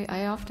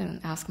 I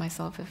often ask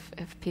myself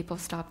if people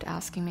stopped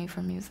asking me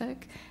for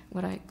music,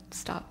 would I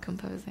stop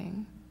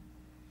composing?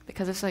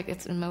 Because it's like it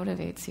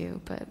motivates you,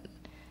 but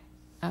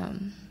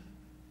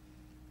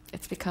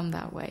it's become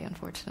that way,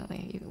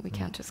 unfortunately. We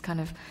can't just kind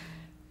of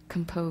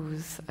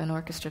compose an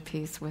orchestra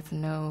piece with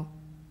no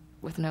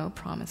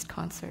promised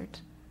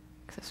concert,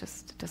 because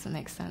it doesn't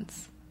make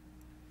sense.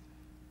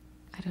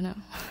 I don't know.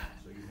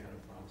 So you had a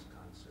promised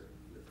concert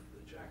with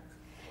the Jack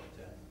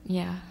Quartet?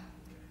 Yeah.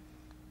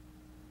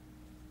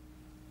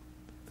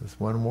 There's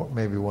one more,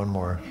 maybe one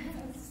more.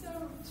 So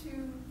to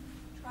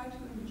try to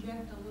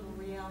inject a little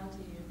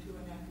reality into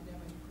an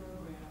academic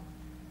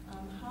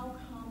program, how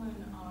common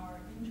are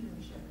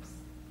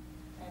internships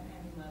at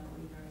any level,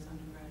 either as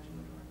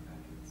undergraduate or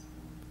graduate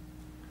school?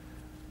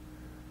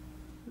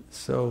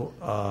 So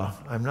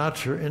I'm not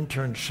sure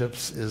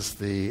internships is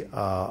the,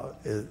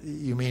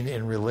 you mean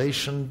in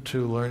relation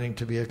to learning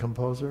to be a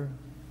composer?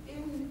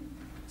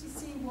 To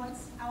see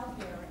what's out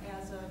there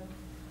as a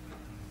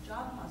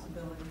job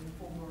possibility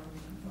for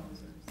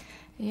composers.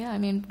 Yeah, I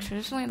mean,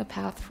 traditionally the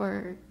path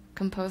for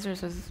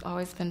composers has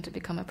always been to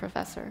become a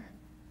professor.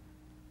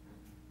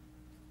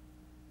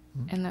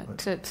 And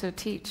to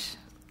teach.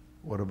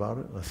 What about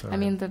it? I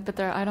mean, but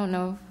I don't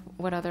know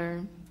what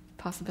other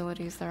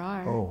possibilities there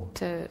are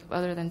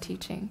other than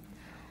teaching.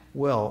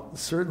 Well,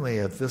 certainly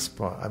at this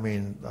point, I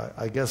mean,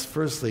 I guess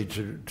firstly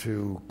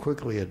to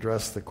quickly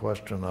address the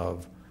question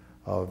of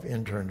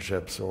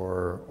internships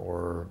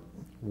or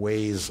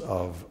ways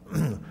of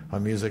a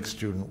music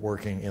student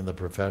working in the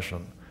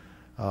profession.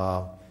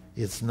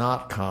 It's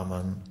not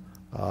common,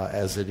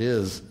 as it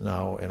is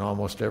now in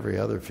almost every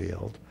other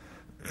field.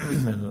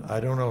 And I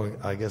don't know,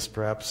 I guess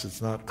perhaps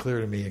it's not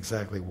clear to me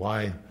exactly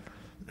why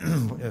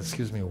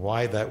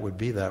why that would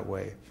be that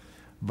way.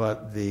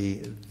 But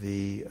the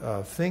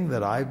thing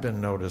that I've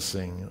been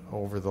noticing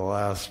over the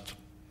last,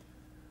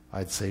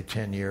 I'd say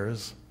 10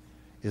 years,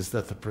 is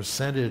that the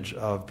percentage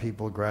of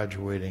people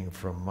graduating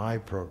from my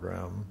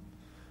program,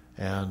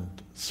 and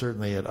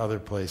certainly at other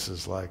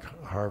places like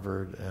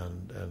Harvard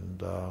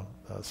and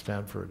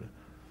Stanford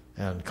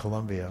and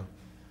Columbia,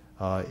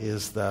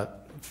 is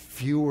that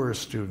fewer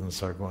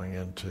students are going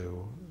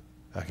into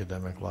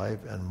academic life,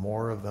 and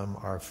more of them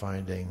are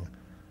finding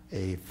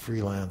a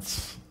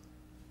freelance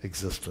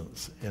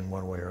existence in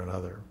one way or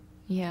another.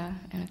 Yeah,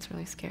 and it's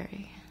really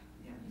scary.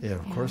 Yeah,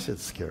 of course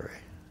it's scary.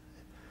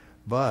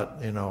 But,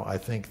 I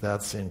think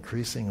that's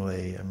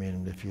increasingly,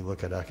 if you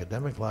look at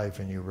academic life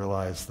and you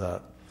realize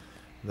that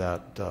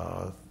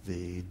the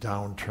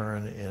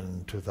downturn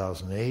in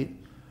 2008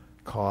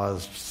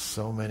 caused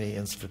so many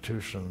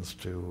institutions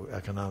to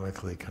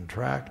economically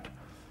contract,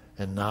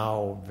 and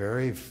now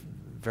very,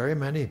 very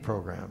many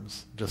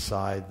programs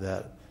decide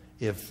that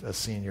if a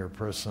senior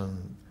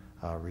person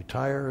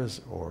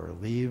retires or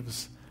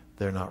leaves,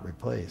 they're not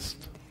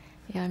replaced.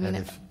 Yeah,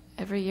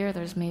 every year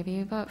there's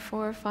maybe about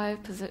 4 or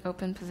 5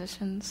 open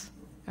positions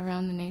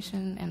around the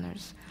nation, and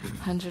there's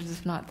hundreds,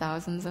 if not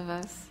thousands, of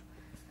us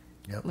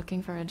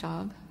looking for a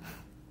job.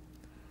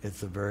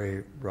 It's a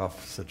very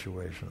rough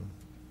situation.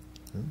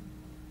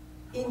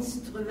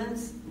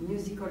 Instruments,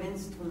 musical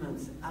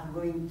instruments, are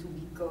going to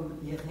become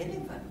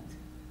irrelevant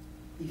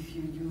if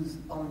you use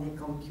only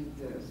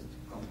computers to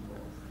compose.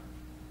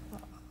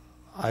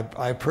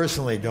 I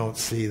personally don't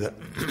see that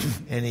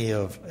any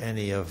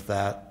of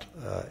that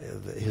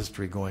the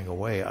history going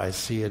away. I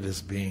see it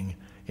as being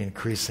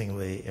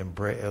increasingly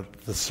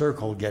the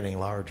circle getting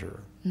larger.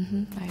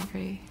 I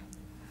agree.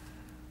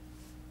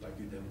 Like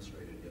you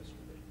demonstrated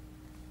yesterday.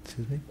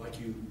 Excuse me? Like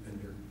you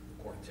and your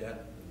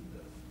quartet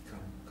and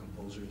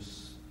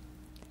composers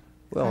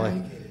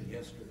indicated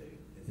yesterday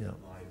in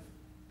live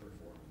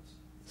performance.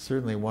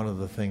 Certainly one of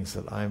the things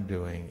that I'm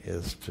doing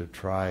is to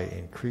try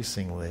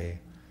increasingly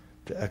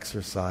to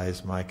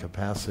exercise my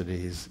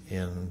capacities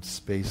in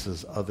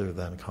spaces other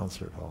than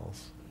concert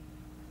halls.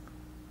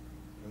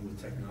 And with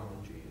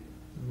technology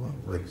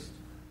embraced.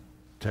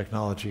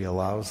 Technology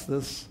allows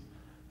this,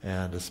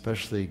 and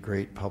especially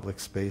great public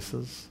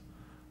spaces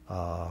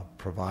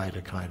provide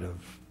a kind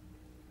of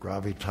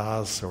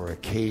gravitas or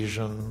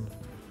occasion,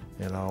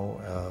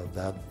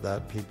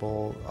 that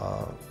people,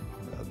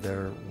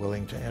 they're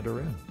willing to enter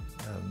in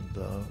and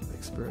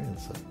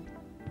experience it.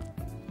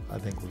 I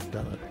think we've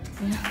done it.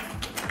 Yeah.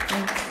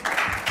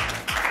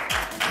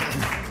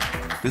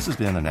 This has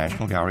been a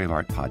National Gallery of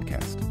Art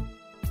podcast.